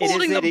me and I'm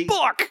holding the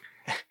book.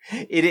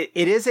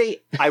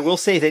 I will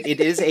say that it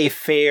is a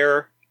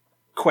fair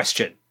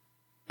question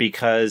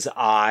because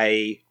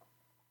I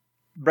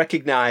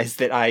recognize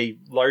that I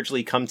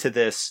largely come to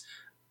this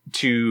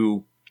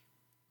to,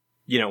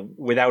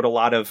 without a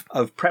lot of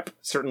prep,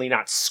 certainly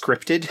not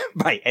scripted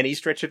by any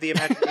stretch of the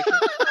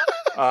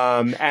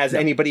imagination.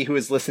 Anybody who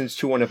has listened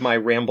to one of my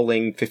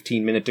rambling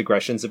 15-minute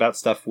digressions about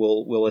stuff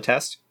will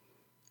attest.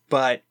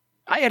 But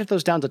I edit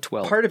those down to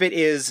 12. Part of it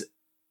is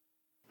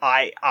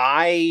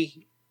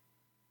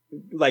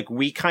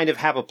we kind of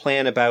have a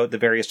plan about the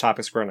various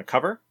topics we're going to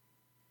cover.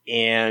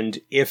 And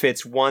if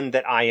it's one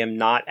that I am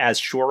not as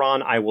sure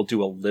on, I will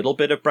do a little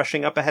bit of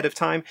brushing up ahead of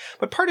time.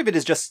 But part of it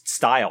is just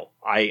style.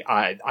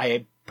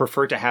 I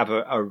prefer to have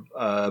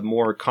a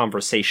more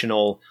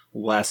conversational,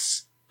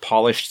 less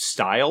polished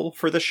style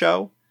for the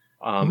show.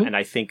 And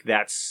I think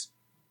that's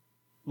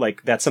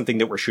something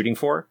that we're shooting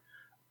for.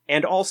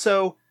 And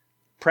also,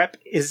 prep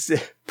is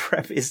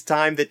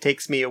time that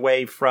takes me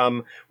away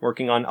from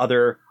working on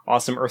other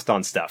awesome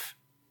Earthdawn stuff.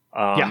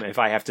 If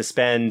I have to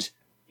spend,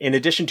 in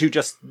addition to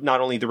just not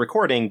only the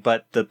recording,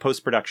 but the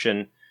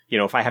post-production,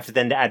 if I have to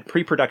then add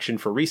pre-production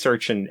for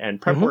research and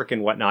prep work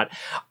and whatnot,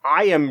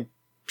 I am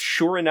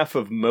sure enough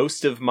of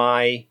most of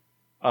my,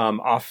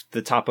 off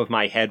the top of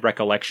my head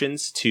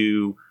recollections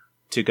to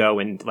go,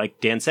 and like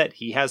Dan said,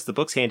 he has the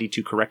books handy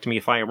to correct me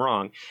if I am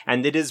wrong.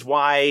 And it is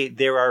why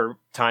there are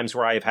times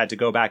where I have had to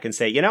go back and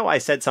say, I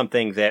said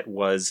something that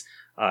was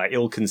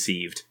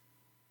ill-conceived.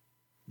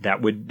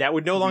 That would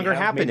no longer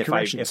happen if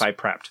I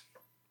prepped.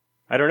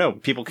 I don't know.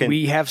 People can.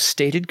 We have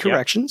stated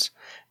corrections,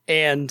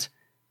 and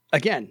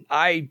again,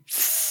 I've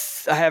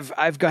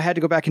had to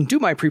go back and do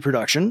my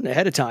pre-production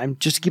ahead of time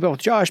just to keep up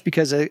with Josh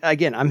because,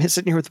 again, I'm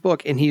sitting here with the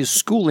book and he's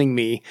schooling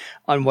me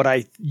on what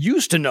I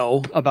used to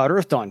know about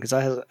Earth Dawn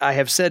because I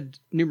have said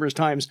numerous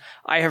times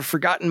I have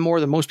forgotten more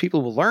than most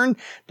people will learn.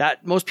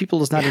 That most people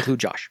does not include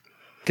Josh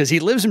because he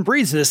lives and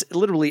breathes this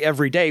literally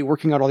every day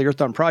working on all the Earth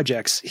Dawn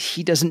projects.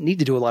 He doesn't need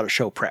to do a lot of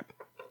show prep.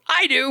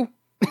 I do,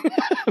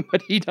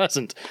 but he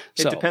doesn't.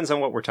 It depends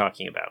on what we're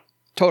talking about.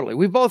 Totally.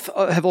 We both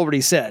have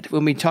already said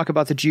when we talk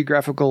about the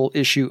geographical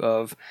issue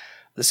of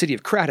the city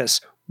of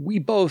Kratos, we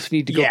both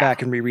need to go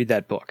back and reread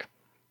that book.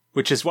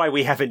 Which is why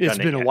we haven't done it yet.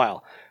 It's been a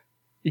while.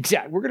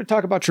 Exactly. We're going to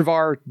talk about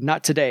Travar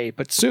not today,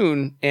 but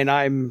soon. And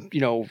I'm,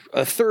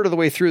 a third of the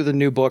way through the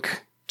new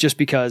book just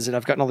because, and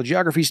I've gotten all the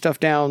geography stuff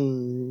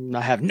down.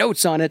 I have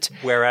notes on it.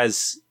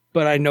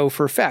 But I know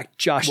for a fact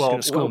Josh is going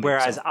to school me.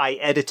 Whereas I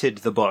edited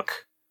the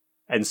book.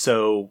 And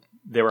so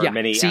there are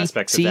many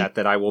aspects of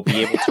that I will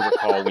be able to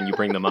recall when you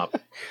bring them up.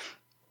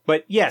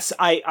 But yes,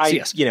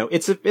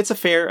 it's a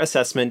fair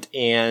assessment.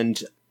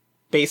 And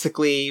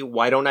basically,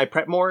 why don't I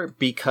prep more?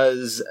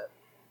 Because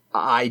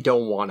I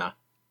don't wanna.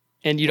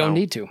 And you don't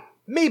need to.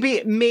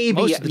 Maybe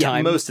most of the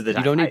time. Most of the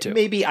time. You don't need to.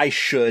 Maybe I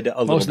should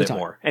a little bit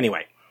more.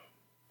 Anyway.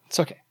 It's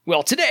okay.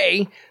 Well,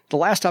 today, the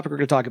last topic we're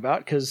going to talk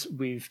about, because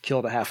we've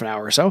killed a half an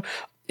hour or so,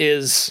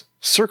 is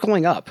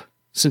circling up.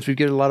 Since we've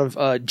given a lot of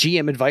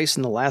GM advice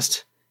in the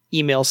last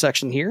email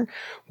section here,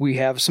 we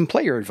have some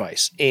player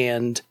advice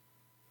and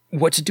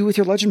what to do with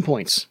your legend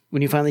points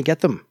when you finally get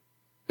them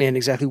and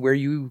exactly where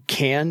you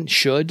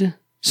should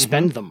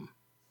spend them.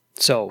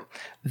 So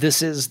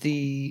this is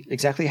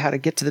exactly how to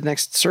get to the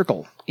next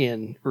circle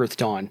in Earth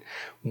Dawn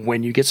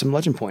when you get some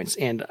legend points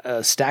and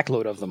a stack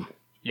load of them.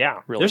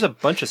 Yeah, really. There's a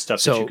bunch of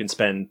stuff that you can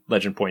spend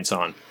legend points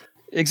on.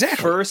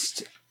 Exactly.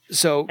 First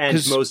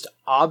and most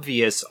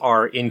obvious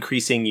are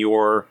increasing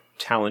your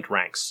talent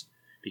ranks,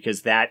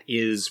 because that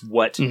is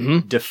what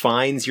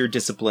defines your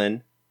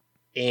discipline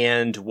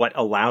and what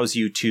allows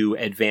you to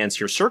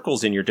advance your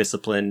circles in your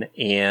discipline,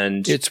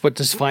 and it's what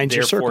defines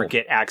your circle. Therefore,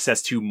 get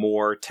access to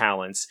more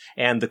talents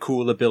and the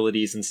cool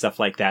abilities and stuff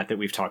like that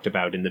we've talked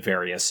about in the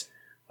various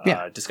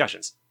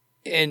discussions.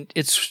 And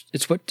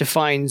it's what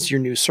defines your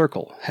new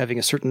circle. Having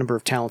a certain number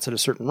of talents at a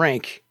certain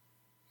rank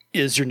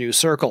is your new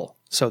circle.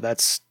 So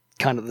that's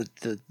kind of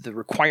the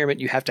requirement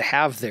you have to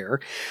have there.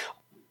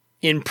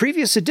 In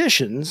previous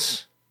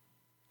editions,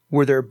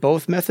 were there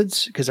both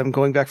methods? Because I'm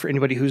going back for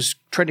anybody who's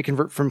trying to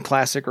convert from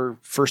classic or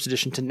first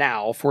edition to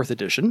now, 4th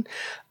edition.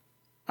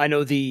 I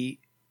know the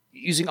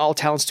using all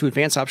talents to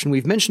advance option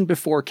we've mentioned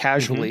before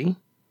casually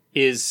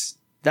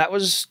that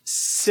was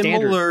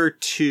similar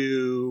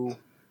to,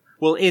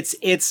 well,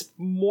 it's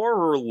more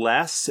or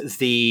less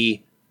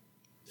a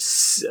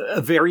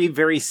very,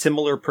 very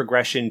similar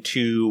progression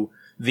to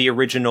the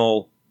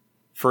original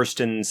 1st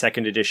and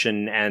 2nd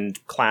edition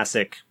and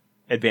classic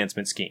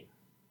advancement scheme.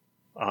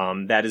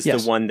 That is the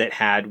one that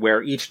had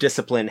where each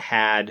discipline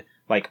had,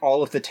 like,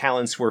 all of the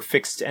talents were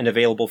fixed and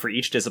available for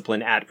each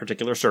discipline at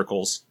particular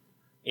circles.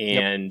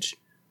 And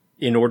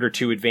in order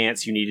to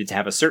advance, you needed to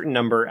have a certain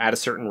number at a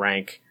certain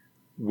rank,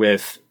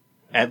 with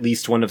at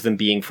least one of them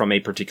being from a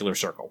particular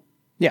circle.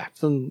 Yeah,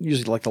 so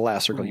usually like the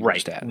last circle you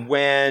just had.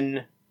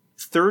 When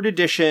 3rd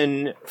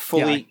edition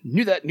fully...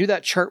 knew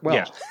that chart well.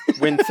 Yeah.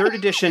 When 3rd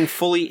edition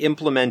fully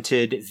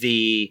implemented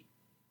the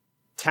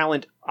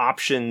talent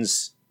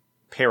options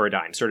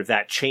paradigm, sort of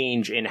that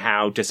change in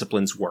how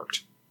disciplines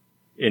worked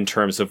in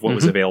terms of what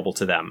was available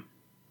to them,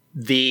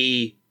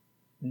 the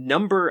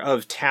number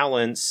of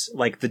talents,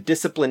 like the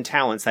discipline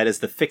talents, that is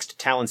the fixed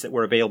talents that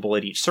were available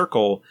at each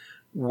circle,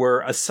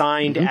 were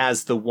assigned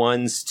as the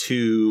ones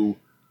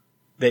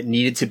that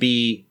needed to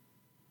be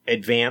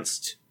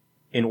advanced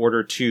in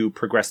order to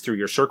progress through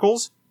your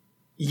circles.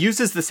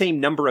 Uses the same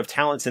number of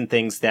talents and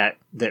things that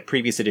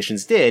previous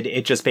editions did.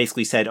 It just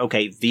basically said,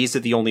 okay, these are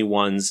the only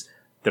ones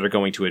that are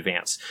going to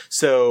advance.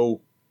 So,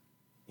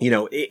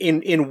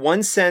 in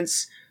one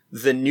sense,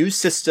 the new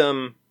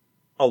system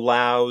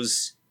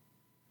allows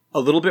a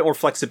little bit more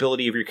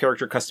flexibility of your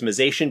character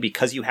customization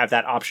because you have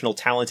that optional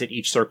talent at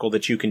each circle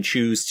that you can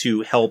choose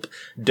to help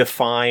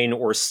define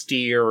or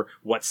steer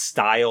what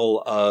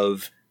style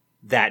of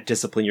that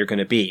discipline you're going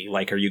to be.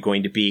 Like, are you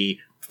going to be,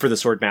 for the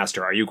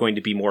Swordmaster, are you going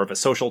to be more of a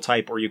social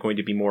type, or are you going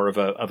to be more of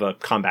a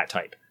combat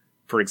type,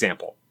 for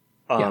example?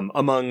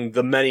 Among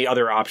the many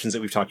other options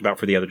that we've talked about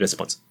for the other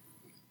disciplines.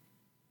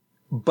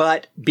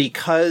 But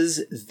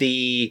because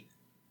the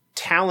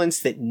talents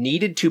that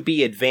needed to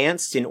be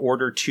advanced in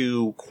order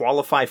to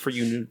qualify for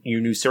your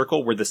new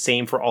circle were the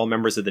same for all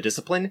members of the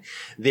discipline.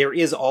 There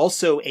is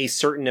also a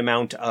certain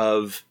amount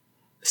of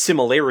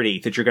similarity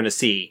that you're going to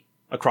see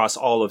across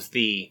all of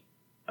the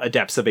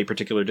adepts of a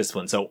particular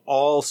discipline. So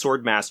all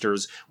sword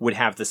masters would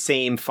have the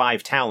same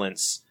 5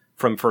 talents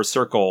from first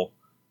circle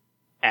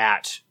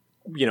at,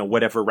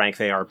 whatever rank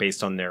they are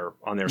based on their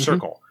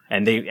circle.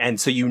 And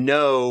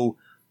so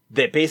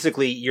that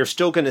basically you're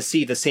still going to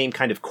see the same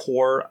kind of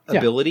core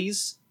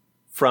abilities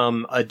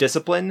from a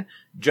discipline.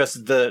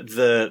 Just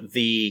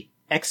the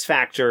X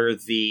factor,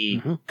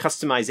 the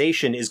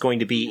customization is going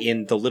to be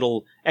in the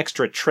little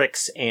extra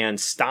tricks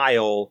and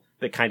style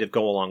that kind of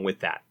go along with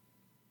that.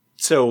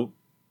 So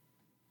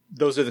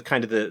those are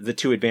the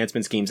 2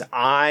 advancement schemes.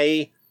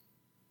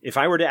 If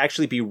I were to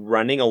actually be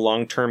running a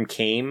long-term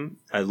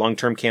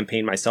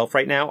campaign myself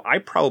right now, I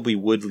probably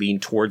would lean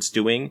towards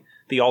doing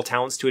the all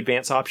talents to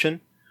advance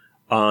option.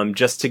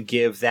 Just to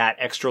give that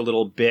extra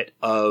little bit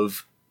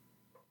of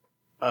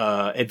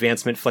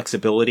advancement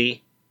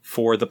flexibility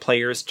for the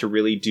players to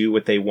really do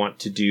what they want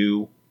to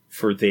do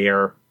for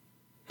their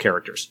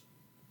characters.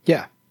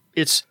 Yeah.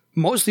 It's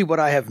mostly what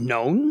I have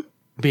known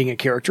being a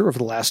character over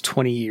the last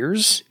 20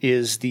 years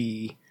is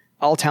the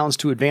all talents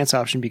to advance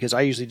option, because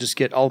I usually just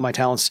get all of my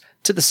talents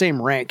to the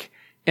same rank.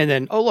 And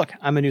then, oh, look,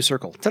 I'm a new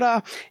circle.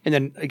 Ta-da! And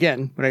then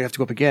again, when I have to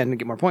go up again and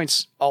get more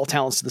points, all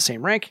talents to the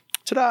same rank.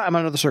 Ta-da! I'm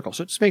on another circle.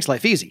 So it just makes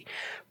life easy.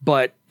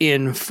 But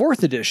in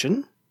 4th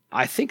edition,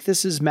 I think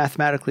this is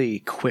mathematically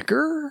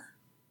quicker.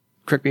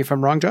 Correct me if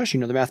I'm wrong, Josh. You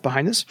know the math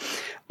behind this.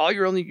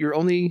 Your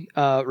only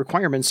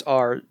requirements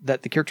are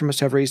that the character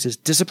must have raised his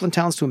discipline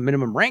talents to a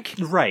minimum rank.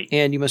 Right.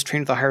 And you must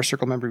train with a higher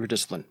circle member of your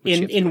discipline.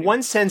 In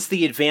one sense,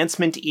 the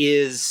advancement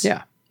is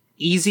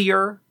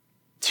easier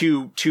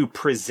to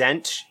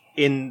present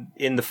in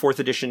the 4th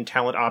edition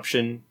talent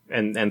option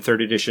and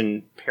 3rd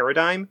edition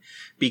paradigm,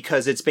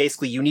 because it's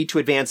basically you need to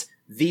advance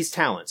these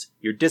talents,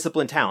 your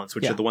discipline talents,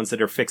 which are the ones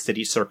that are fixed at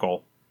each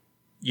circle.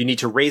 You need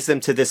to raise them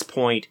to this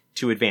point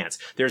to advance.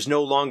 There's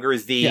no longer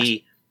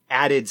the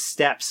added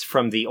steps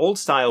from the old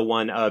style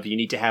one of you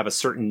need to have a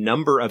certain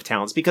number of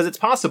talents, because it's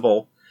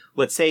possible.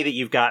 Let's say that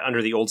you've got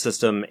under the old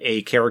system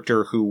a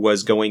character who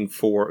was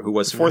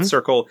 4th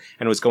circle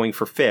and was going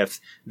for 5th.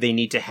 They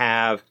need to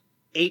have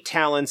 8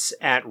 talents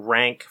at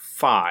rank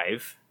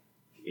 5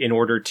 in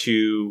order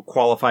to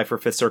qualify for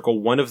 5th circle.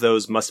 One of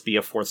those must be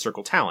a 4th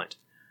circle talent.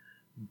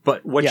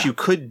 But what you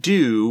could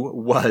do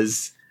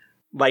was,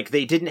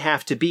 they didn't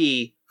have to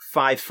be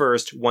 5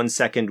 first, 1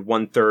 second,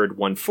 1 third,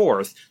 1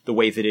 fourth, the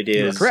way that it is.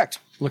 You're correct.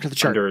 Look at the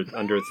chart.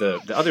 Under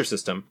the other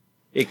system.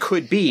 It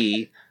could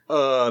be,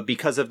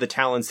 because of the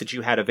talents that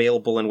you had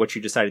available and what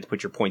you decided to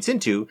put your points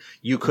into,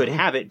 you could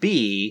have it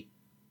be,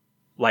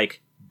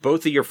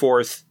 both of your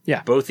 4th,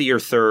 both of your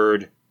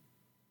 3rd,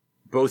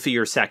 both of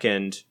your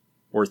 2nd,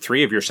 or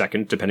 3 of your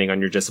 2nd, depending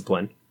on your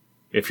discipline.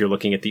 If you're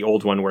looking at the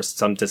old one where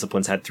some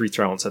disciplines had 3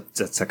 talents at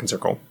 2nd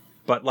circle.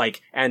 But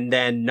and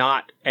then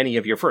not any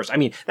of your 1st. I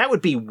mean, that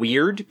would be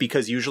weird,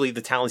 because usually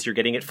the talents you're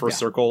getting at 1st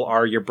circle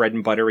are your bread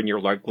and butter and you're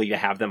likely to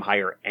have them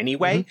higher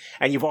anyway.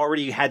 And you've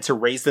already had to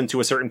raise them to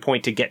a certain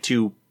point to get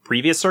to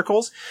previous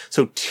circles.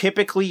 So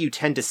typically you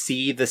tend to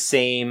see the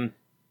same,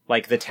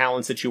 the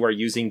talents that you are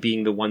using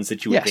being the ones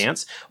that you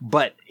advance.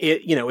 But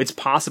it's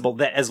possible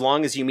that as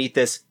long as you meet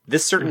this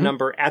certain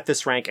number at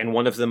this rank and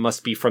one of them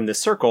must be from this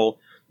circle,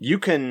 you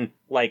can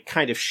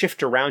kind of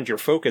shift around your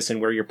focus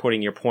and where you're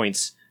putting your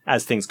points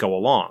as things go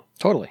along.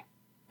 Totally.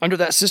 Under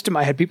that system,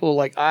 I had people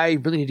I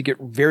really need to get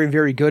very,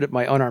 very good at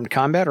my unarmed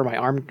combat or my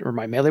armed or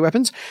my melee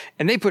weapons.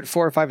 And they put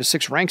 4 or 5 or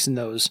 6 ranks in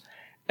those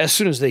as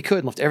soon as they could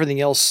and left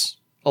everything else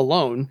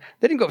alone.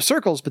 They didn't go up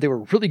circles, but they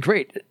were really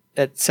great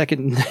at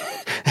second.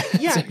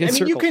 Second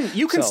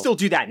you can still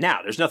do that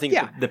now. There's nothing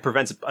that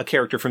prevents a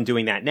character from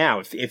doing that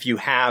now. If you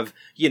have,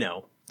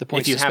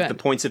 the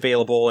points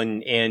available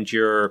and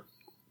you're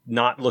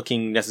not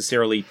looking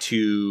necessarily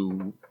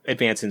to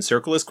advance in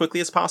circle as quickly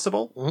as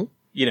possible.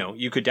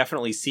 You could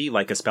definitely see a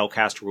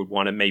spellcaster would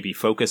want to maybe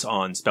focus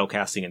on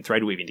spellcasting and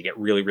thread weaving to get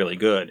really, really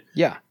good.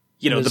 Yeah.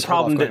 The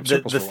problem,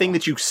 the thing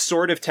that you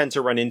sort of tend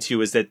to run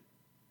into is that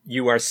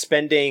you are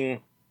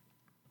spending,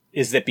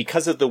 is that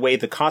because of the way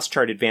the cost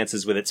chart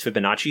advances with its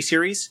Fibonacci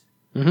series,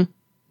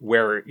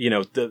 where,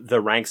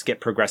 the ranks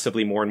get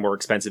progressively more and more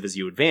expensive as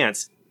you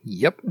advance.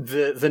 Yep.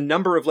 The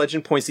number of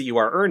legend points that you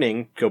are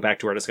earning, go back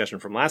to our discussion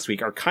from last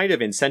week, are kind of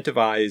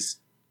incentivized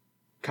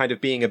kind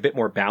of being a bit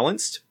more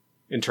balanced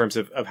in terms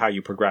of how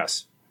you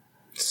progress.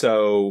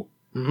 So,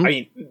 I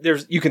mean,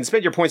 you can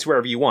spend your points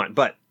wherever you want,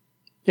 but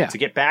to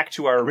get back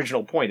to our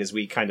original point as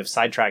we kind of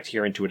sidetracked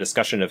here into a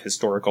discussion of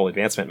historical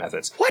advancement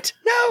methods. What?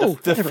 No!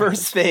 The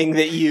first thing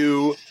that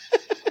you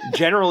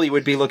generally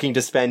would be looking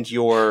to spend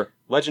your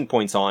legend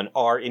points on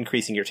are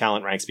increasing your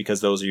talent ranks,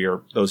 because those are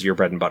your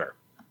bread and butter.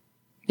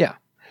 Yeah.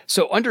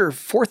 So under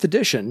 4th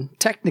edition,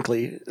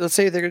 technically, let's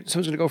say someone's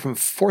going to go from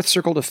 4th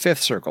circle to 5th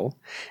circle.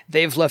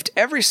 They've left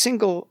every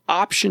single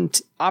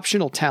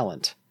optional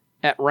talent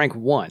at rank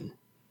 1,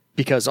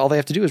 because all they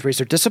have to do is raise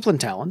their discipline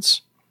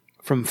talents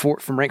from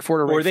rank 4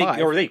 to rank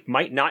 5. Or they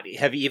might not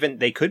have even,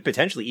 they could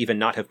potentially even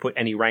not have put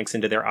any ranks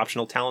into their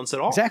optional talents at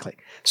all. Exactly.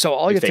 So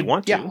all you if have they to,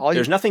 want to.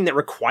 There's nothing that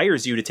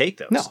requires you to take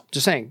those. No,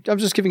 just saying. I'm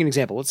just giving an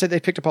example. Let's say they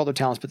picked up all their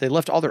talents, but they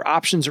left all their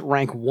options at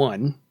rank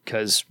 1,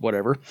 because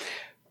whatever.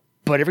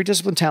 But every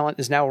discipline talent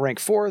is now rank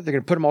 4. They're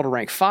going to put them all to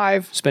rank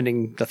 5,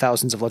 spending the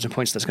thousands of legend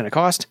points that's going to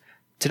cost.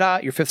 Ta-da,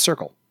 your 5th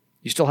circle.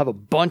 You still have a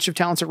bunch of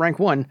talents at rank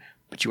 1,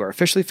 but you are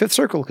officially 5th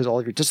circle because all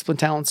of your discipline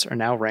talents are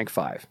now rank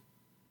 5.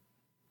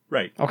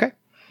 Right. Okay.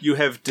 You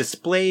have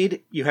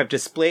displayed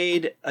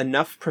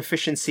enough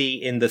proficiency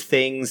in the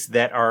things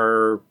that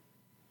are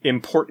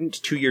important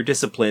to your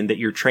discipline that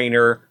your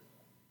trainer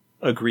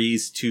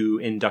agrees to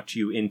induct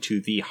you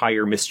into the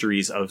higher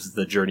mysteries of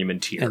the journeyman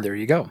tier. And there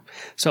you go.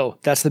 So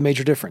that's the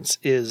major difference,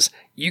 is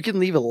you can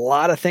leave a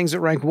lot of things at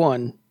rank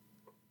 1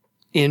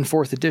 in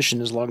 4th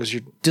edition as long as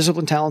your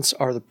discipline talents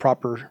are the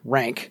proper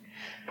rank.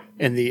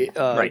 And the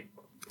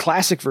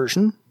classic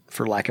version,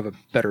 for lack of a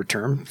better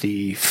term,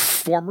 the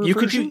former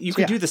version. You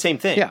could do the same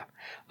thing. Yeah.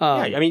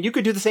 I mean, you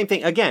could do the same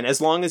thing again,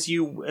 as long as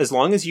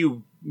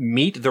you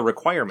meet the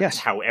requirements,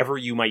 however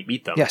you might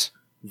meet them. Yes.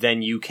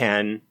 Then you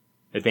can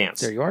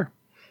advance. There you are.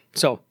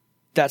 So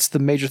that's the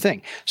major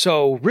thing.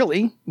 So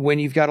really, when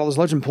you've got all those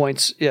legend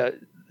points,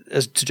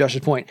 as to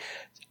Josh's point,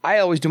 I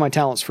always do my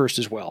talents first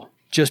as well,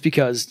 just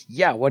because,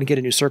 I want to get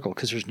a new circle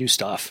because there's new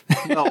stuff.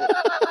 Well,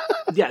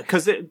 yeah,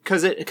 because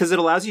it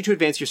allows you to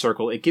advance your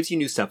circle. It gives you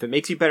new stuff. It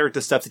makes you better at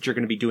the stuff that you're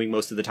going to be doing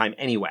most of the time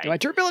anyway. My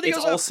durability goes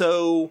up. It's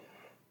also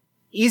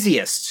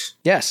easiest.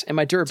 Yes, and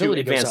my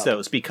durability to advance goes up.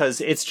 those, because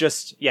it's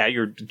just,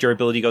 your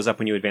durability goes up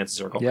when you advance a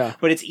circle. Yeah.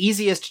 But it's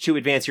easiest to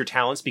advance your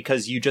talents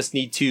because you just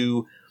need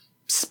to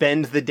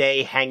spend the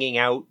day hanging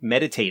out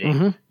meditating.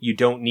 Mm-hmm. You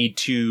don't need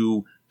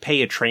to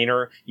pay a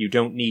trainer. You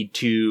don't need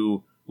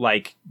to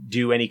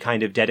do any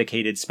kind of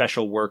dedicated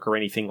special work or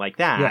anything like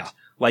that.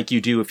 Like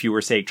you do if you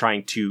were, say,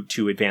 trying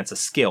to advance a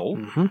skill,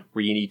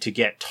 where you need to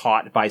get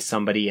taught by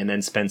somebody and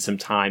then spend some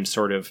time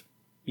sort of,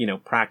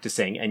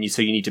 practicing. And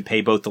so you need to pay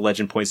both the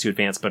legend points to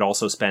advance, but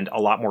also spend a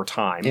lot more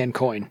time. And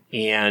coin.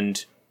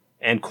 And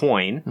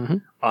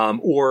coin.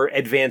 Or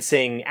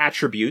advancing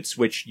attributes,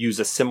 which use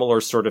a similar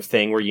sort of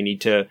thing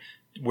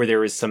where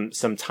there is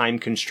some time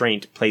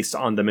constraint placed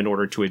on them in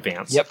order to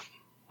advance. Yep.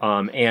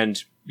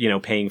 And,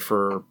 paying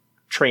for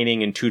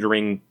training and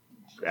tutoring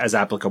as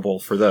applicable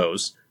for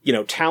those.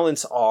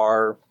 Talents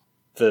are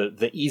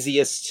the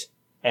easiest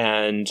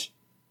and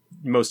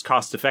most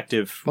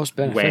cost-effective, most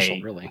beneficial,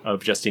 way really,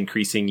 of just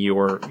increasing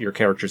your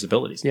character's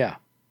abilities. Yeah.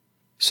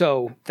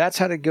 So that's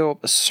how to go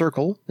up a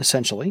circle,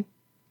 essentially.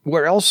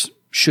 Where else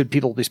should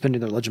people be spending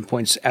their legend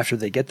points after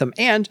they get them?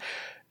 And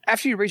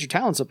after you raise your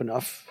talents up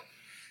enough,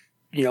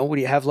 what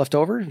do you have left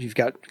over? You've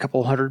got a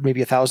couple hundred,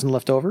 maybe 1,000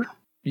 left over.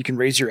 You can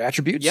raise your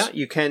attributes. Yeah,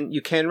 you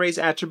can raise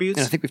attributes.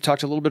 And I think we've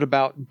talked a little bit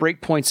about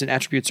breakpoints and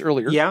attributes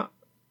earlier. Yeah.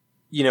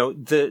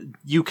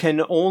 You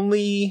can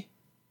only,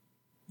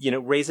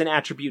 raise an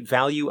attribute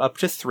value up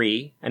to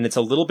 3, and it's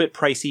a little bit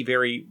pricey,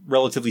 very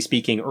relatively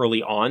speaking,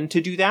 early on to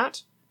do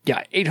that.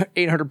 Yeah,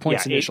 800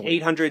 points initially.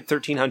 800,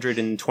 1,300,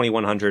 and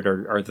 2,100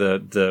 are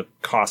the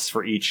costs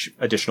for each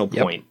additional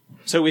point.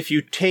 So if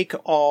you take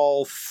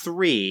all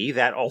 3,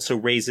 that also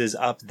raises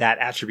up that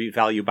attribute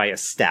value by a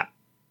step,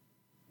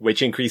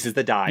 which increases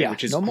the die,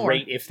 which is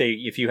great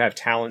if you have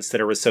talents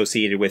that are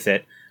associated with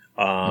it,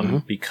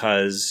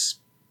 because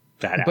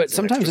that. But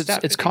sometimes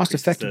it's cost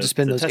effective to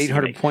spend those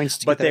 800 points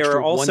to but get that there extra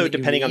are also, one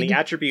depending on the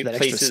attribute,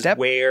 places step,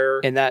 where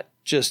and that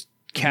just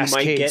cascades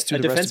you might get through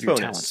a the rest defense of your bonus,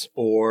 talents.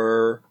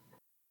 or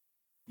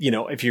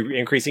if you're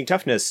increasing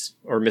toughness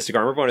or mystic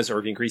armor bonus, or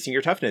if you're increasing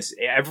your toughness,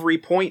 every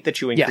point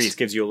that you increase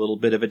gives you a little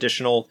bit of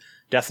additional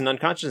death and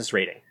unconsciousness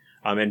rating.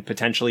 And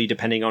potentially,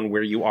 depending on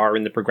where you are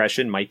in the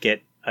progression, might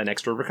get an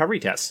extra recovery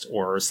test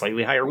or a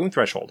slightly higher wound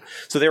threshold.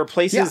 So there are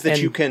places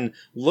that you can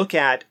look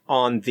at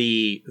on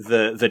the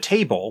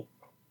table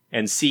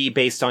and see,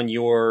 based on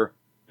your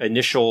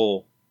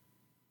initial,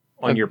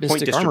 on your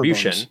point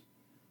distribution,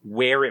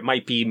 where it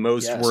might be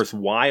most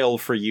worthwhile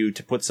for you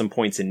to put some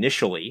points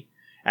initially.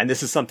 And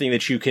this is something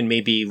that you can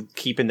maybe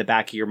keep in the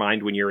back of your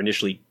mind when you're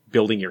initially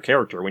building your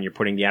character, when you're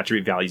putting the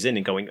attribute values in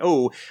and going,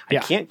 I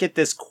can't get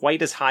this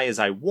quite as high as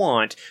I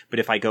want, but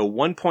if I go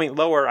 1 point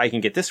lower, I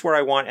can get this where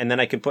I want, and then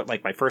I can put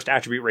my first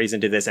attribute raise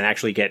into this and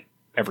actually get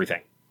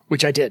everything.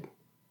 Which I did.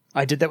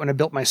 I did that when I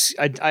built my...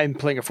 I'm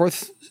playing a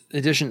 4th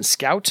edition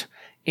Scout,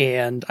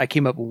 and I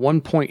came up 1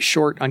 point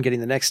short on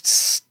getting the next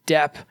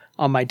step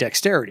on my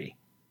dexterity.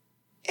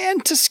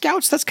 And to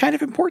scouts, that's kind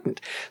of important.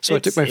 So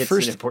it's an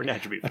important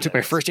attribute. I took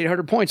my first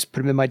 800 points,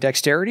 put them in my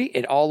dexterity,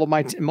 and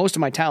most of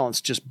my talents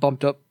just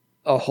bumped up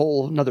a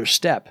whole another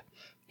step.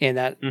 And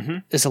that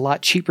is a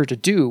lot cheaper to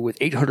do with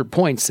 800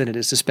 points than it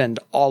is to spend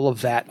all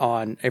of that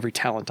on every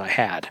talent I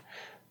had.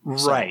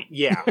 Right.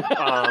 Yeah.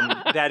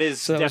 That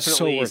is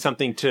definitely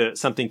something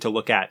to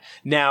look at.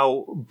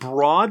 Now,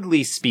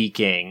 broadly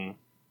speaking,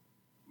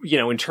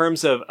 in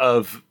terms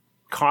of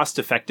cost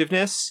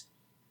effectiveness,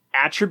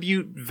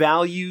 attribute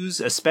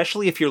values,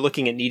 especially if you're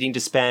looking at needing to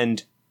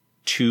spend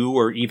 2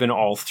 or even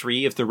all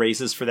 3 of the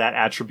raises for that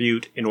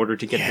attribute in order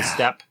to get the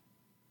step.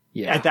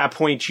 Yeah. At that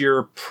point,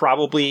 you're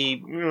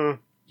probably,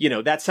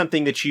 that's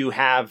something that you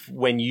have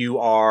when you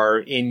are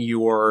in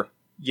your,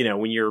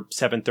 when you're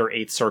 7th or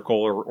 8th circle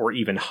or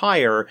even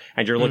higher,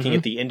 and you're looking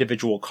at the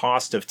individual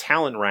cost of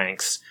talent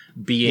ranks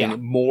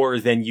being more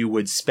than you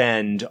would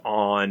spend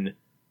on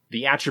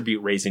the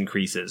attribute raise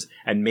increases.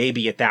 And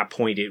maybe at that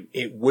point,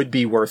 it would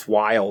be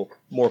worthwhile,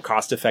 more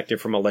cost effective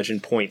from a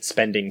legend point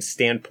spending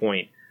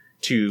standpoint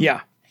to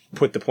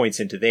put the points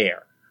into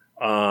there.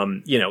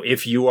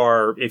 If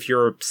you're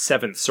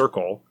 7th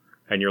circle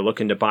and you're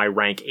looking to buy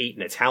rank 8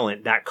 in a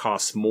talent, that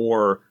costs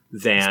more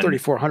than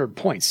 3,400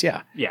 points.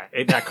 Yeah. Yeah.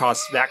 That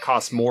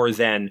costs more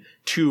than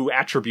 2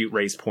 attribute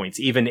raise points,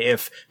 even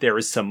if there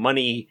is some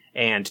money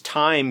and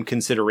time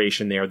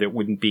consideration there that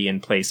wouldn't be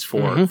in place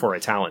for a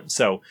talent.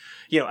 So,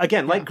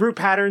 again, like group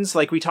patterns,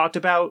 like we talked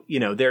about,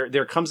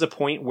 there comes a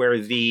point where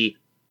the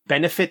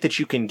benefit that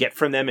you can get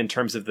from them in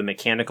terms of the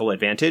mechanical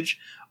advantage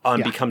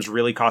becomes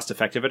really cost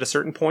effective at a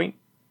certain point.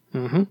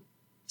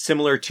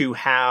 Similar to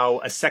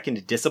how a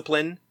second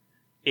discipline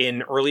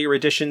in earlier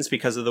editions,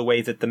 because of the way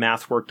that the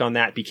math worked on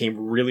that,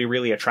 became really,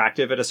 really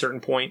attractive at a certain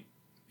point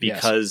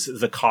because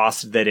the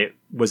cost that it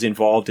was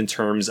involved in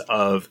terms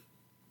of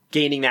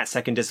gaining that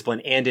second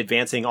discipline and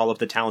advancing all of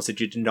the talents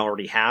that you didn't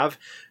already have,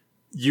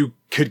 you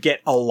could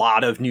get a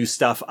lot of new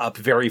stuff up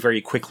very,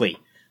 very quickly.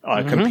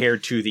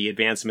 Compared to the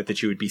advancement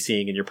that you would be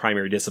seeing in your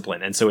primary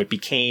discipline. And so it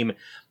became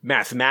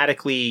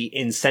mathematically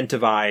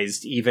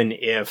incentivized, even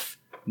if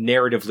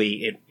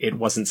narratively it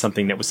wasn't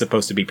something that was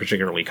supposed to be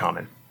particularly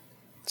common.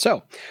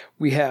 So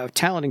we have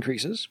talent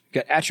increases,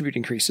 we got attribute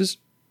increases.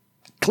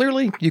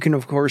 Clearly, you can,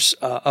 of course,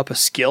 up a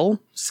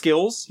skill.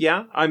 Skills,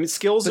 yeah. I mean,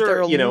 skills but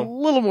are, a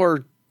little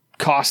more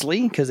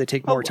costly because they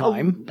take more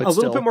time. But a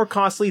little bit more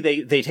costly.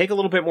 They take a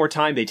little bit more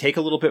time. They take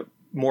a little bit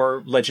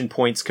more legend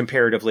points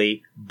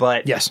comparatively.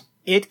 But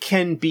it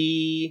can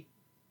be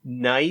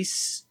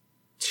nice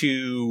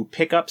to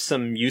pick up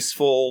some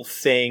useful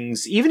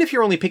things, even if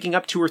you're only picking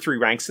up 2 or 3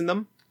 ranks in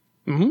them,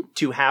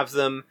 to have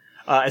them,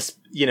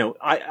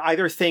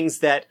 either things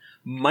that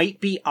might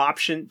be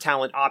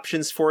talent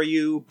options for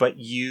you,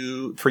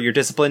 for your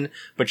discipline,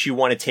 but you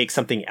want to take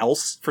something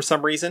else for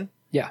some reason.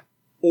 Yeah.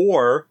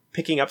 Or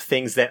picking up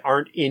things that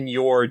aren't in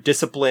your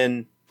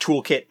discipline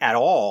toolkit at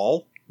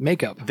all.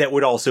 Makeup. That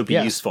would also be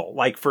useful.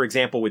 Like, for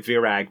example, with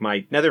Virag,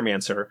 my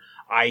Nethermancer,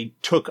 I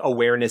took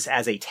awareness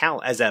as a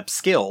talent, as a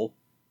skill,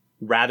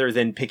 rather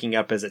than picking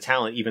up as a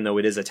talent, even though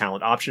it is a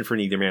talent option for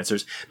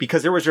Nethermancers,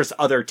 because there was just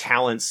other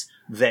talents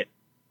that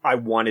I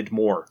wanted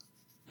more,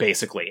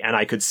 basically. And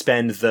I could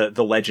spend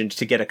the legend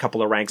to get a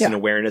couple of ranks in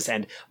awareness.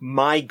 And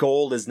my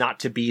goal is not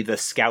to be the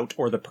scout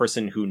or the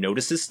person who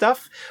notices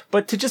stuff,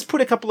 but to just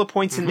put a couple of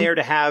points in there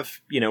to have,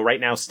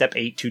 right now, step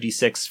 8,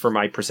 2d6 for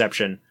my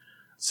perception.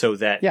 So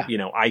that,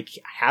 I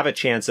have a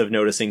chance of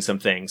noticing some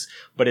things,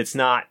 but it's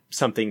not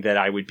something that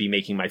I would be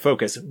making my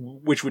focus,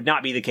 which would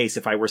not be the case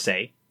if I were,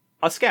 say,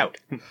 a scout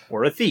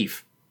or a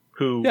thief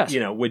who,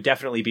 would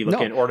definitely be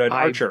looking, or an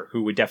archer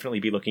who would definitely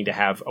be looking to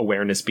have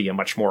awareness be a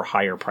much more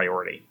higher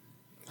priority.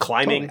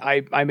 Climbing.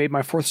 Totally. I made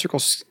my fourth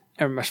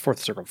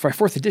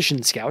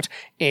edition scout,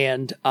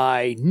 and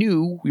I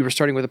knew we were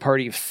starting with a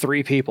party of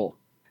 3 people.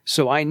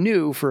 So I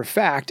knew for a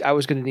fact I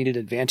was going to need an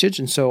advantage,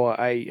 and so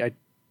I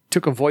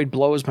took Avoid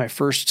Blow as my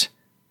first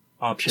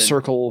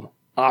circle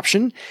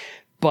option,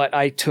 but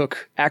I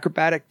took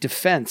Acrobatic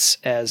Defense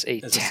as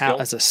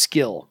a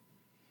skill.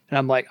 And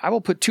I'm like, I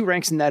will put 2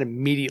 ranks in that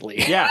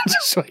immediately. Yeah.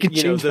 So I can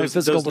change my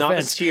physical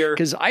defense.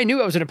 Because I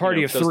knew I was in a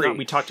party of 3.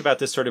 We talked about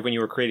this sort of when you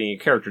were creating a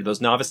character.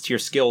 Those novice tier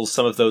skills,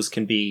 some of those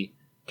can be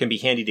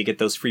handy to get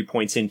those free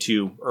points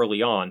into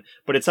early on.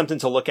 But it's something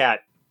to look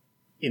at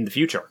in the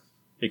future.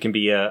 It can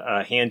be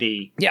a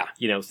handy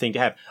thing to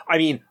have. I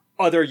mean,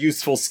 other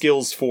useful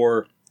skills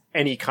for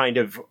any kind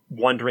of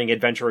wandering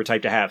adventurer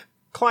type to have.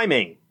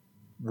 Climbing.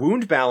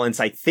 Wound balance,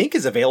 I think,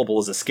 is available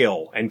as a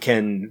skill and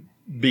can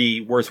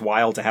be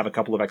worthwhile to have a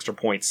couple of extra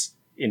points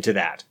into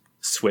that.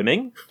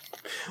 Swimming?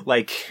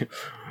 Like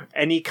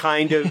any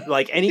kind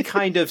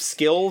of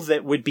skill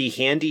that would be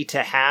handy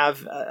to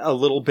have a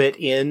little bit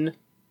in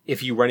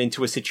if you run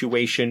into a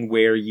situation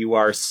where you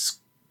are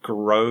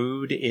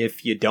screwed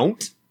if you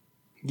don't.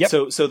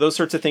 Yep. So those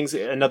sorts of things,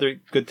 another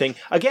good thing.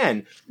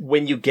 Again,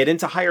 when you get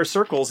into higher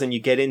circles and you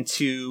get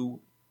into,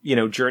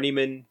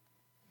 journeyman.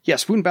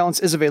 Yes, wound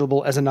balance is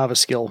available as a novice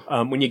skill.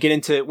 When you get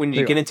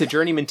into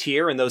journeyman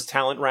tier and those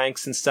talent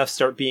ranks and stuff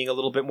start being a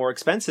little bit more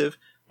expensive,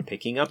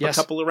 picking up a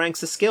couple of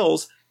ranks of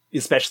skills,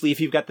 especially if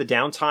you've got the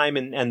downtime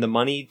and the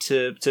money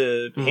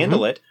to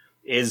handle it,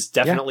 is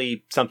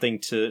definitely something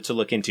to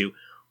look into.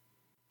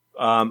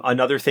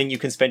 Another thing you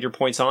can spend your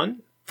points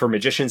on, for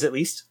magicians at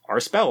least, are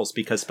spells,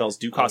 because spells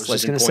do cost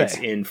legend points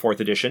in 4th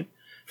edition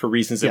for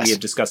reasons that we have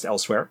discussed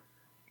elsewhere.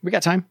 We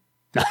got time.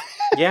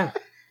 Yeah.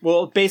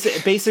 Well,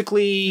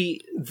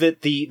 basically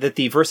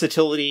the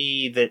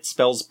versatility that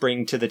spells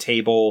bring to the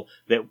table,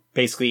 that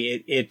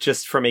basically it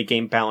just from a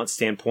game balance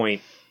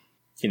standpoint,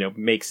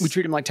 makes... We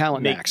treat them like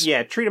talent knacks.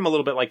 Yeah, treat them a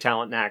little bit like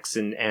talent knacks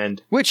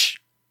and...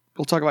 Which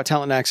We'll talk about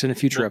Talent Knacks in a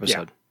future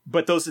episode. Yeah.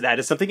 But that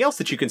is something else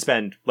that you can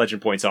spend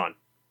legend points on.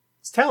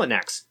 It's Talent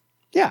Knacks.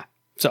 Yeah.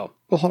 So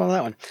we'll hold on to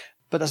that one.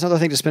 But that's another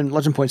thing to spend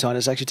legend points on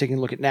is actually taking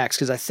a look at Knacks,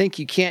 because I think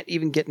you can't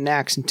even get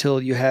Knacks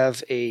until you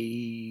have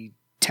a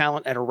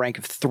talent at a rank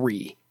of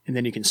 3, and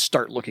then you can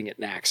start looking at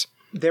Knacks.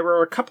 There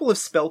are a couple of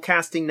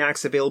spellcasting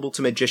Knacks available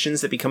to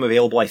magicians that become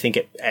available, I think,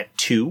 at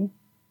 2,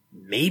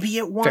 maybe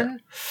at 1. Fair.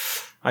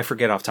 I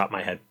forget off the top of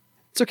my head.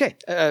 It's okay.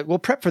 We'll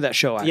prep for that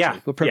show, actually. Yeah.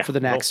 We'll prep for the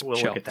Knacks we'll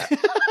show. look at that.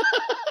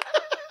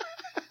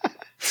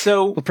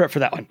 So we'll prep for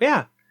that one.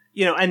 Yeah.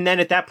 And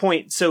then at that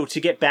point, so to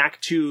get back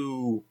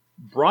to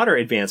broader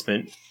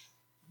advancement,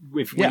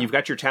 when you've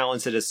got your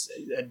talents at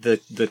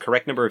the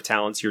correct number of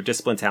talents, your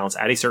discipline talents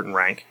at a certain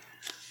rank,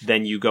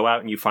 then you go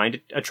out and you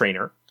find a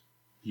trainer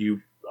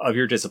of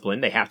your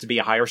discipline. They have to be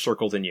a higher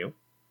circle than you.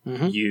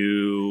 Mm-hmm.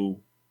 You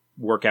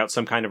work out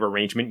some kind of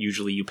arrangement.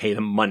 Usually you pay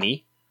them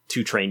money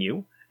to train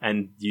you,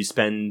 and you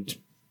spend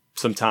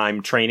some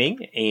time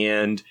training,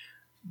 and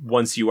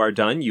once you are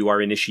done, you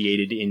are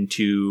initiated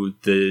into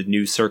the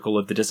new circle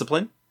of the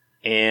discipline,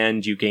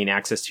 and you gain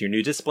access to your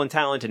new discipline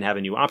talent and have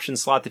a new option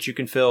slot that you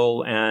can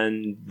fill,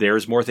 and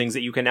there's more things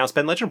that you can now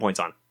spend legend points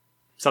on.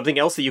 Something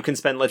else that you can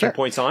spend legend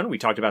points on, we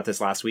talked about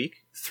this last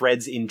week,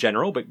 threads in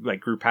general, but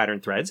like group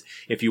pattern threads.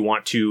 If you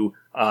want to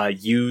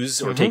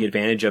use or take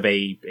advantage of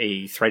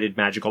a threaded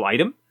magical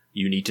item,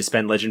 you need to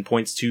spend legend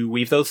points to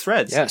weave those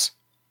threads. Yes.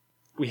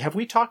 Have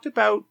we talked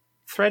about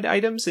thread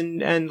items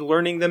and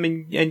learning them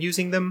and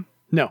using them?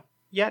 No.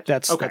 Yet?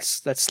 That's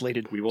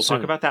slated. We will soon.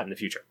 talk about that in the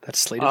future. That's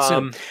slated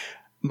soon.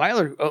 My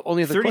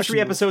only other 33 question...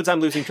 episodes,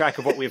 I'm losing track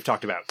of what we have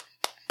talked about.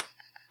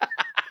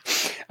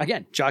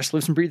 Again, Josh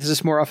lives and breathes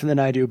this more often than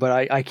I do,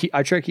 but I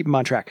try to keep him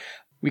on track.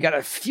 We got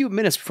a few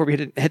minutes before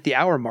we hit the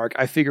hour mark.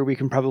 I figure we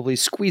can probably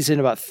squeeze in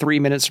about 3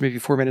 minutes, maybe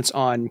 4 minutes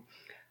on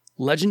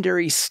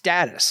legendary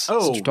status. Oh,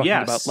 Since we're talking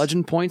about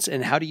legend points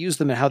and how to use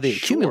them and how they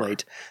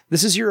accumulate.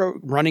 This is your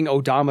running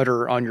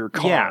odometer on your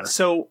car. Yeah,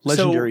 so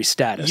legendary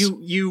status.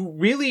 You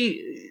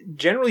really,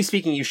 generally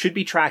speaking, you should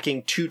be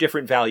tracking 2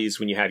 different values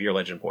when you have your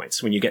legend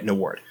points, when you get an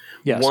award.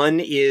 Yes. One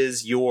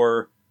is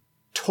your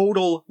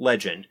total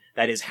legend.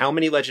 That is how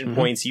many legend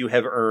points you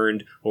have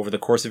earned over the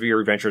course of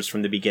your adventures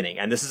from the beginning.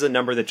 And this is a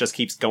number that just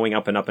keeps going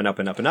up and up and up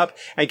and up and up,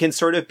 and can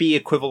sort of be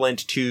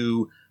equivalent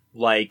to,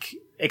 like,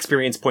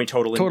 experience point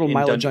total in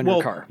mileage on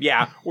your car.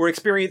 Yeah, or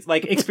experience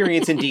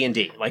in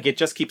D&D. Like, it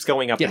just keeps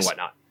going up and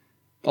whatnot.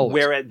 Always.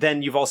 Where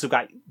then you've also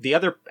got the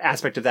other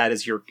aspect of that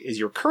is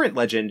your current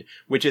legend,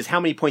 which is how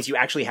many points you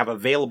actually have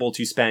available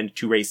to spend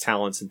to raise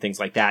talents and things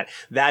like that.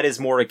 That is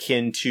more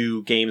akin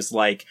to games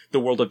like the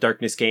World of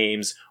Darkness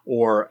games,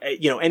 or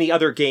any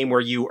other game where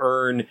you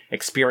earn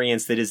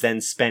experience that is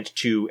then spent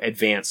to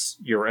advance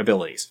your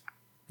abilities.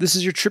 This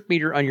is your trip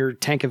meter on your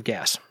tank of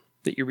gas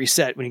that you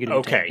reset when you get a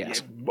tank of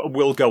gas.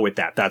 We'll go with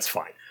that. That's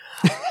fine.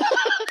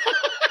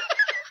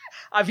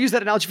 I've used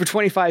that analogy for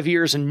 25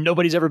 years and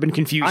nobody's ever been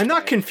confused. I'm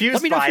not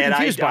confused by it.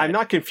 I'm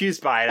not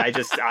confused by it.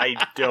 I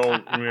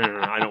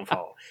don't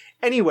follow.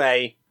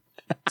 Anyway,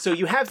 so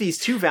you have these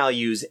 2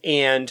 values,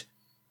 and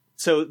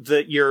so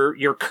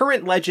your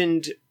current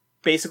legend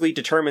basically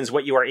determines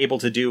what you are able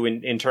to do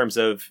in terms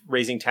of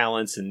raising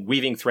talents and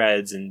weaving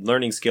threads and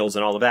learning skills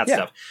and all of that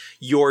stuff.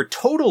 Your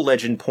total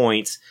legend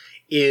points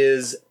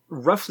is,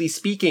 roughly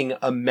speaking,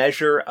 a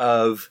measure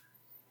of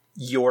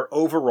your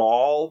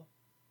overall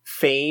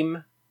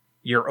fame,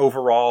 your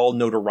overall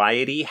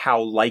notoriety,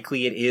 how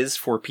likely it is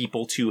for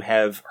people to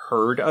have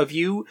heard of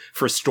you,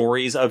 for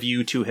stories of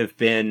you to have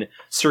been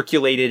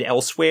circulated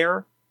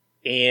elsewhere.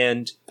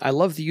 And I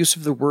love the use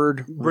of the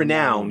word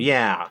renown.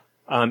 Yeah.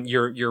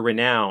 Your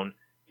renown.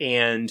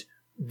 And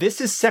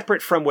this is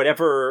separate from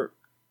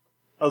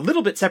a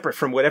little bit separate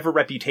from whatever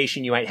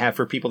reputation you might have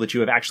for people that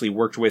you have actually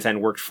worked with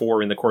and worked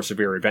for in the course of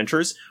your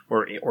adventures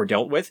or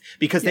dealt with,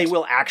 because they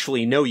will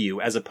actually know you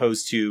as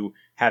opposed to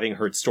having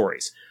heard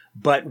stories.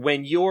 But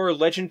when your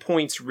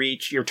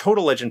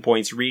total legend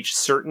points reach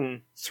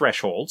certain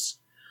thresholds,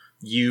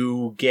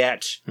 you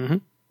get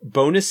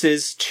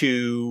bonuses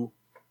to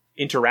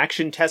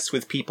interaction tests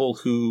with people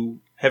who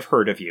have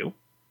heard of you,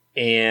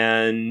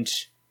 and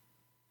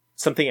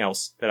something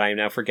else that I am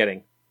now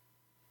forgetting.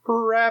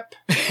 Prep.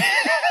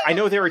 I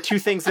know there are 2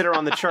 things that are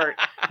on the chart,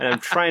 and I'm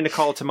trying to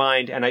call it to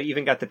mind, and I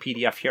even got the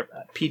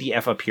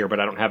PDF up here, but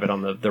I don't have it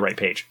on the right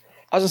page.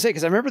 I was going to say,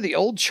 because I remember the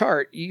old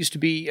chart used to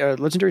be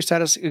legendary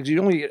status, you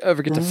only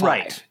ever get to 5.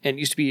 Right. And it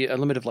used to be a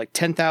limit of like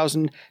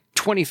 10,000,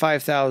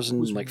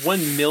 25,000, like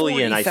 1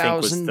 million, 40, I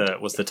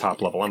think, was the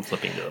top level. I'm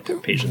flipping to the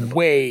page.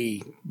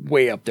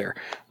 Way up there.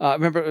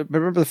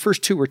 Remember the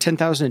first 2 were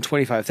 10,000 and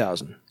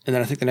 25,000. And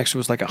then I think the next one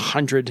was like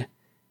 100.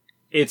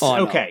 It's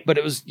okay. But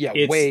it was,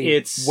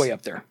 way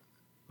up there.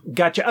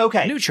 Gotcha.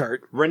 Okay. New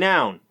chart.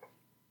 Renown.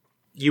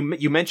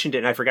 You mentioned it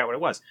and I forgot what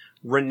it was.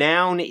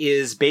 Renown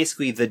is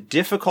basically the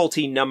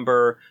difficulty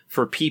number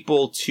for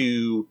people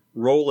to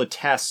roll a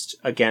test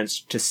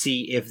against to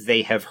see if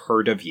they have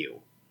heard of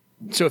you.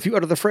 So if you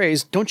utter the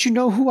phrase, "Don't you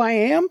know who I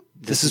am?"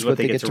 This is what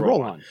they get to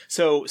roll on.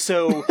 So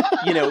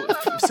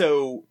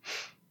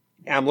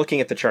I'm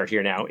looking at the chart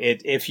here now.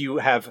 If you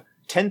have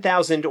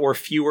 10,000 or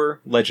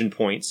fewer legend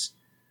points,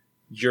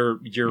 your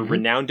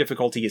renown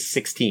difficulty is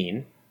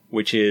 16,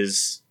 which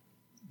is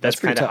that's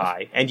kind of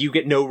high, and you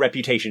get no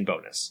reputation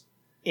bonus.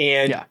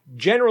 And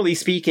generally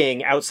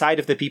speaking, outside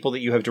of the people that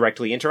you have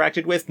directly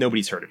interacted with,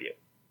 nobody's heard of you.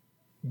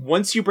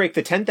 Once you break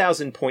the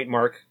 10,000 point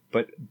mark,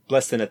 but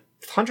less than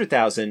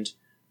 100,000,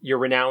 your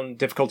renown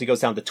difficulty goes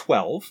down to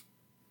 12.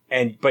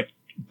 But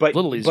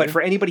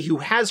for anybody who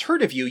has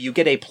heard of you, you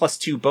get a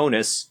 +2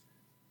 bonus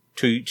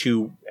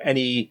to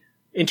any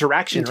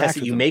interaction test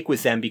that you make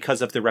with them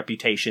because of the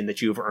reputation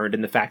that you have earned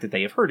and the fact that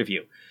they have heard of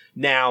you.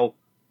 Now,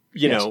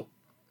 you know,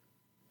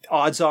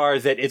 odds are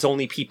that it's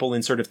only people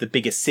in sort of the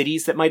biggest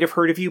cities that might have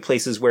heard of you,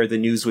 places where the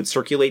news would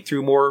circulate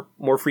through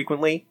more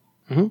frequently.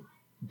 Mm-hmm.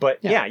 But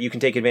you can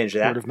take advantage of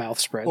that. Word of mouth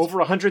spreads. Over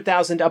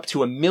 100,000 up to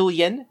 1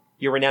 million,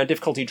 your renown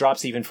difficulty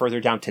drops even further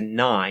down to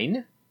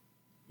 9.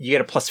 You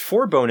get a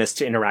 +4 bonus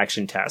to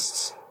interaction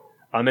tests.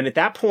 And at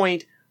that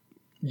point,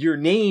 your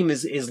name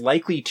is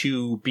likely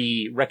to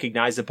be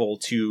recognizable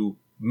to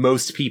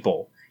most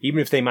people, even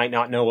if they might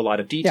not know a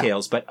lot of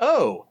details. But,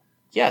 oh,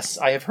 yes,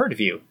 I have heard of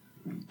you.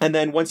 And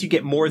then once you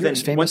get more than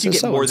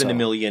 1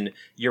 million,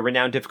 your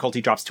renown difficulty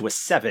drops to a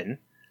 7,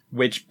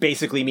 which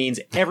basically means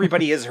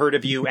everybody has heard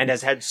of you and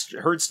has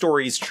heard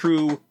stories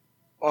true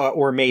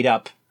or made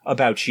up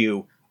about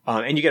you.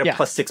 And you get a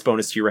 +6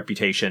 bonus to your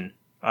reputation.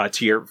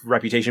 To your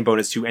reputation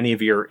bonus to any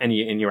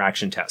in your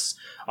action tests.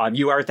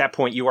 You are at that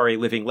point, you are a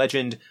living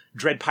legend.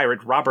 Dread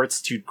Pirate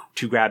Roberts,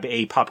 to grab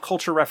a pop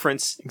culture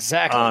reference,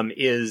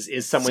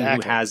 is someone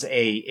who has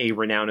a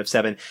renown of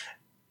 7.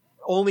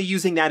 Only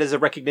using that as a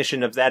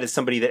recognition of that as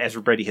somebody that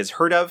everybody has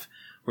heard of.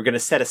 We're going to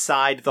set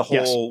aside the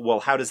whole,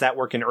 well, how does that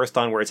work in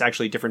Earthdawn, where it's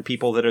actually different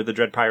people that are the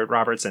Dread Pirate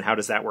Roberts, and how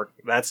does that work?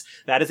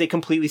 That is a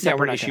completely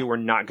separate issue. We're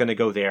not going to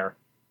go there.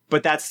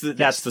 But that's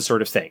the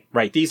sort of thing,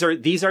 right? These are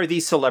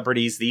these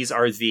celebrities. These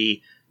are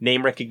the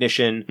name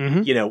recognition.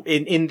 Mm-hmm. You know,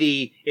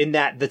 in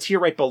that the tier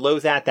right below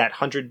that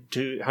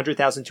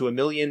 100,000 to 1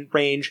 million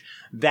range,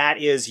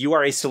 that is, you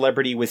are a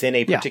celebrity within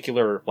a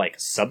particular like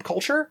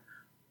subculture.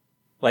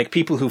 Like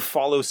people who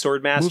follow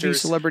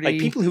Swordmasters, like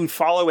people who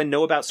follow and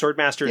know about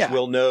Swordmasters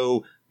will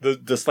know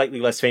the slightly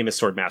less famous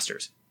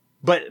Swordmasters.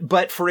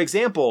 But for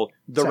example,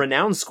 the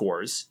renown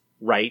scores,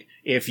 right?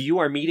 If you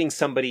are meeting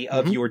somebody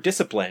of your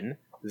discipline,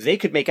 they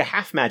could make a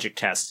half magic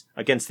test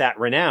against that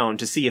renown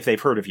to see if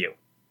they've heard of you.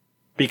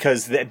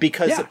 Because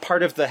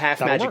part of the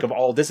half magic of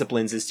all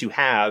disciplines is to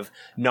have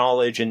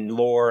knowledge and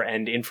lore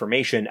and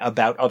information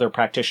about other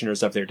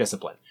practitioners of their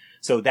discipline.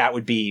 So that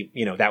would be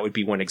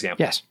one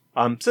example. Yes.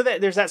 So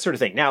there's that sort of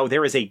thing. Now,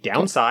 there is a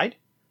downside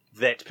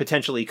that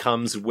potentially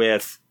comes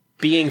with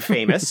being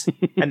famous,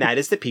 and that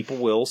is that people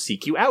will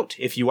seek you out.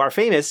 If you are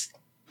famous,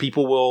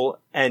 people will,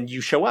 and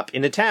you show up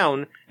in a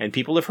town, and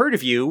people have heard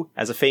of you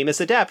as a famous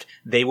adept,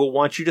 they will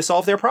want you to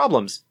solve their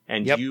problems.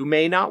 And you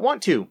may not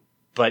want to,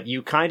 but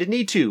you kind of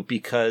need to,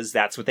 because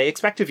that's what they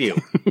expect of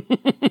you.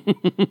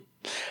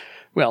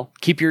 Well,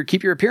 keep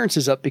your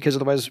appearances up, because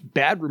otherwise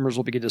bad rumors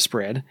will begin to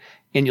spread,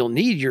 and you'll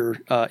need your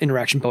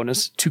interaction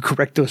bonus to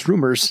correct those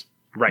rumors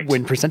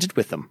when presented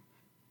with them.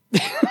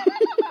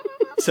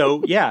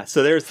 So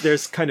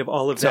there's kind of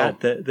all of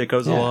that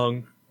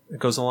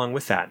goes along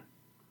with that.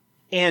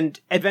 And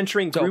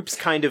adventuring groups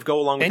kind of go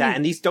along with that,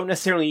 and these don't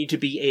necessarily need to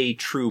be a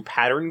true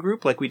pattern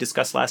group like we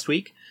discussed last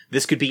week.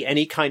 This could be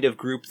any kind of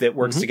group that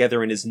works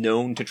together and is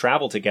known to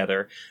travel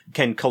together,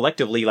 can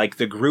collectively, like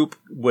the group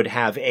would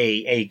have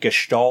a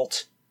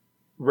Gestalt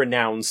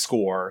renown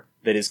score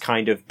that is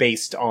kind of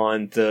based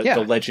on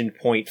the legend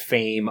point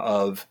fame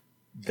of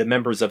the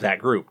members of that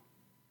group.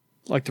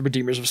 Like the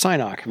Redeemers of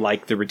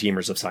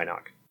Sinnoh.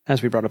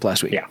 As we brought up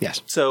last week. Yeah.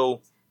 Yes.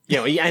 So, you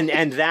know,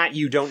 and that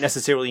you don't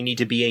necessarily need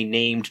to be a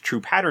named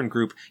true pattern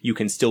group. You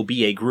can still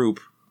be a group,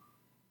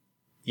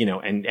 you know,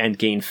 and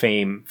gain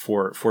fame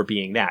for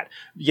being that.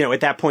 You know, at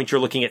that point, you're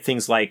looking at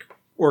things like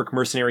Orc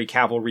Mercenary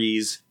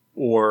Cavalries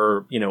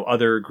or, you know,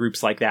 other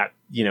groups like that,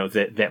 you know,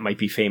 that might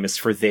be famous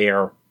for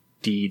their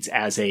deeds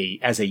as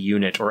a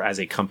unit or as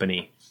a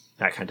company,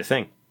 that kind of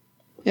thing.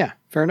 Yeah,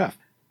 fair enough.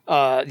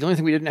 The only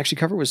thing we didn't actually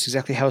cover was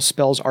exactly how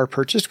spells are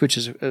purchased, which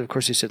is, of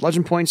course, you said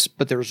legend points,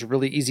 but there's a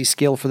really easy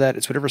scale for that.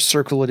 It's whatever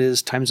circle it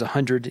is times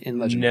 100 in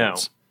legend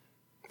points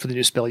for the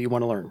new spell you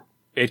want to learn.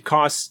 It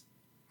costs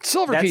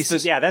silver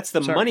pieces. That's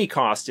the money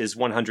cost is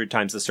 100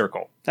 times the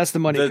circle. That's the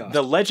money cost.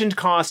 The legend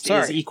cost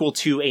is equal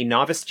to a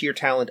novice tier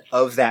talent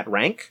of that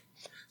rank.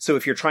 So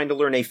if you're trying to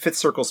learn a 5th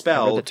circle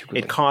spell,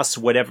 it costs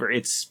whatever.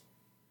 It's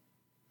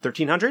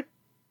 1,300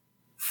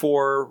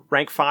 for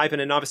rank 5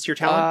 and a novice tier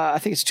talent? I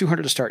think it's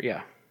 200 to start,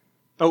 yeah.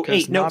 Oh,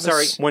 8. No,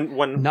 sorry.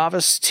 One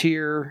novice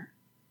tier.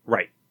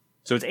 Right.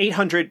 So it's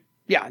 800.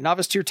 Yeah,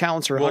 novice tier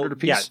talents are 100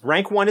 apiece. Yeah,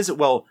 rank 1 is,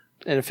 well...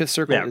 And a 5th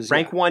circle is...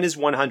 Rank 1 is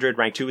 100,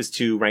 rank 2 is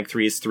 2, rank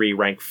 3 is 3,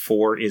 rank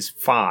 4 is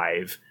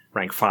 5,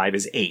 rank 5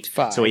 is 8.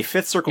 5. So a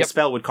 5th circle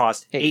spell would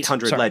cost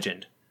 800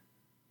 legend.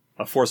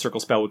 A 4th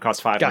circle spell would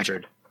cost 500.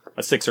 Gotcha.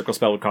 A 6th circle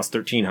spell would cost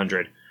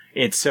 1,300.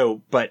 It's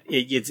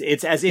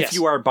as if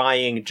you are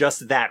buying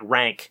just that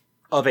rank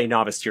of a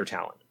novice tier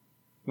talent.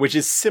 which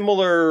is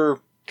similar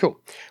Cool.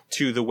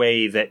 to the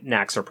way that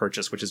NACs are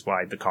purchased, which is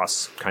why the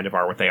costs kind of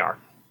are what they are.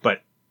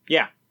 But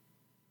yeah.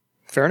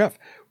 Fair enough.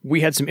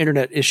 We had some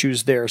internet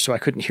issues there, so I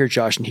couldn't hear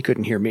Josh and he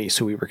couldn't hear me,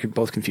 so we were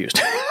both confused.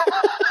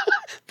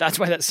 That's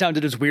why that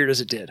sounded as weird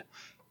as it did.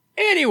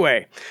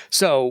 Anyway,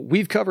 so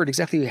we've covered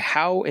exactly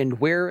how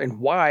and where and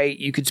why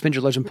you could spend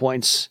your legend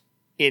points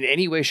in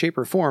any way, shape,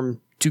 or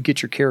form to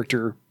get your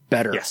character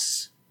better.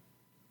 Yes.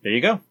 There you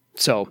go.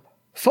 So,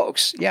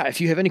 folks, yeah, if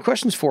you have any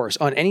questions for us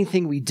on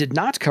anything we did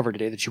not cover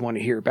today that you want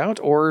to hear about,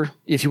 or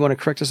if you want to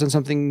correct us on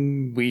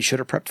something we should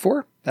have prepped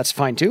for, that's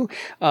fine too.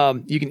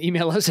 You can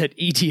email us at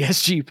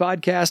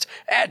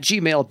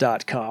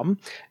etsgpodcast@gmail.com.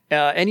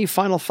 Any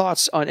final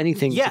thoughts on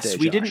anything Yes, today,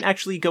 we Josh? didn't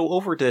actually go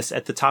over this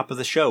at the top of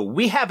the show.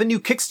 We have a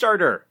new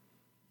Kickstarter.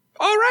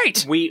 All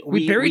right.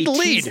 We buried the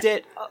lead. teased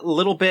it a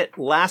little bit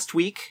last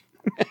week,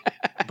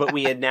 but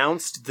we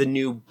announced the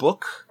new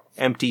book,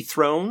 Empty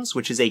Thrones,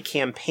 which is a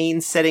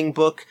campaign setting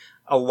book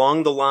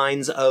along the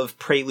lines of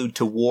Prelude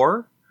to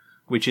War,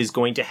 which is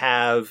going to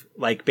have,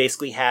 like,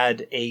 basically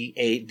had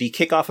the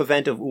kickoff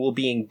event of Uhl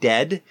being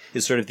dead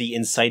is sort of the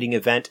inciting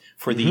event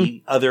for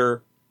the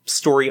other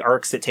story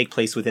arcs that take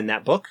place within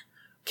that book.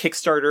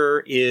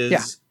 Kickstarter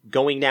is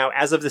going now,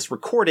 as of this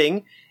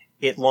recording.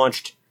 It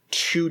launched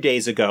 2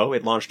 days ago.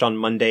 It launched on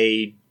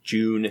Monday,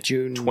 June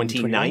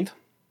 29th.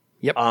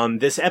 Yep.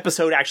 This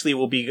episode actually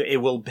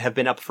will have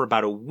been up for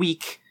about a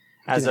week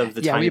as of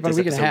the time about this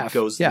a week and a episode half.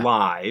 goes Yeah.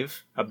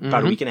 live.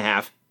 About a week and a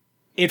half.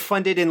 It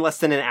funded in less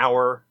than an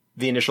hour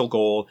the initial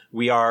goal.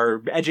 We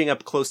are edging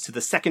up close to the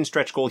second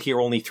stretch goal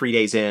here, only 3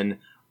 days in.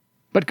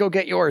 But go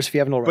get yours if you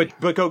haven't already.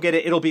 But go get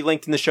it. It'll be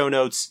linked in the show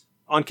notes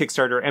on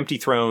Kickstarter, Empty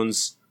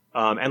Thrones.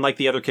 And like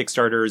the other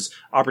Kickstarters,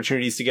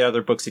 opportunities to get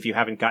other books if you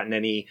haven't gotten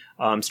any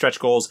stretch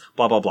goals,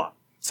 blah, blah, blah.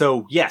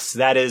 So yes,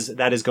 that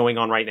is going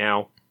on right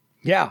now.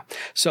 Yeah.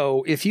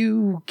 So if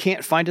you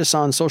can't find us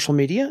on social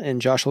media,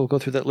 and Josh will go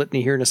through that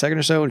litany here in a second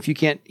or so, and if you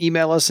can't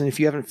email us, and if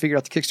you haven't figured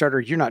out the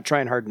Kickstarter, you're not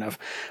trying hard enough.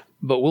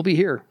 But we'll be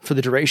here for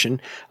the duration.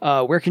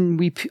 Where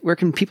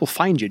can people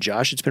find you,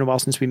 Josh? It's been a while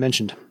since we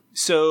mentioned.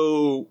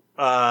 So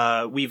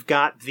we've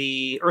got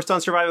the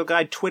Earthdawn Survival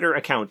Guide Twitter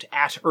account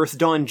at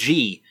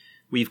EarthdawnG.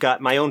 We've got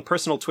my own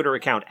personal Twitter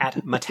account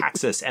at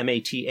Mataxes,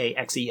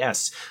 Mataxes.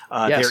 Yes.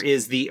 There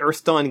is the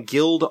Earthdawn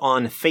Guild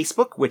on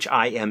Facebook, which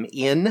I am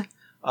in,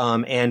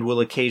 and will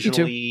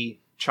occasionally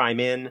chime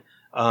in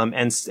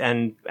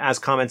and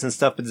ask comments and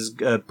stuff. But there's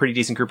a pretty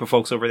decent group of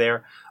folks over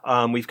there.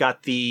 We've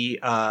got the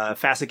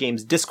Facet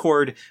Games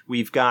Discord.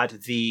 We've got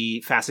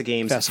the Facet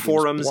Games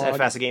forums at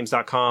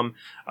facetgames.com,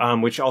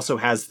 which also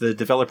has the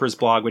developers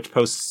blog, which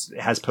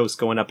has posts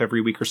going up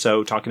every week or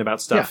so talking about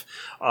stuff.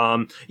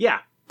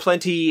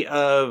 Plenty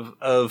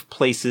of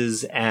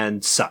places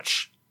and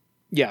such.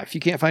 Yeah, if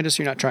you can't find us,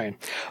 you're not trying.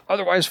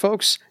 Otherwise,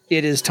 folks,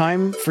 it is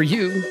time for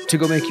you to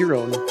go make your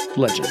own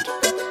legend.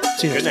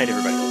 See you next time. Good night,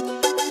 everybody.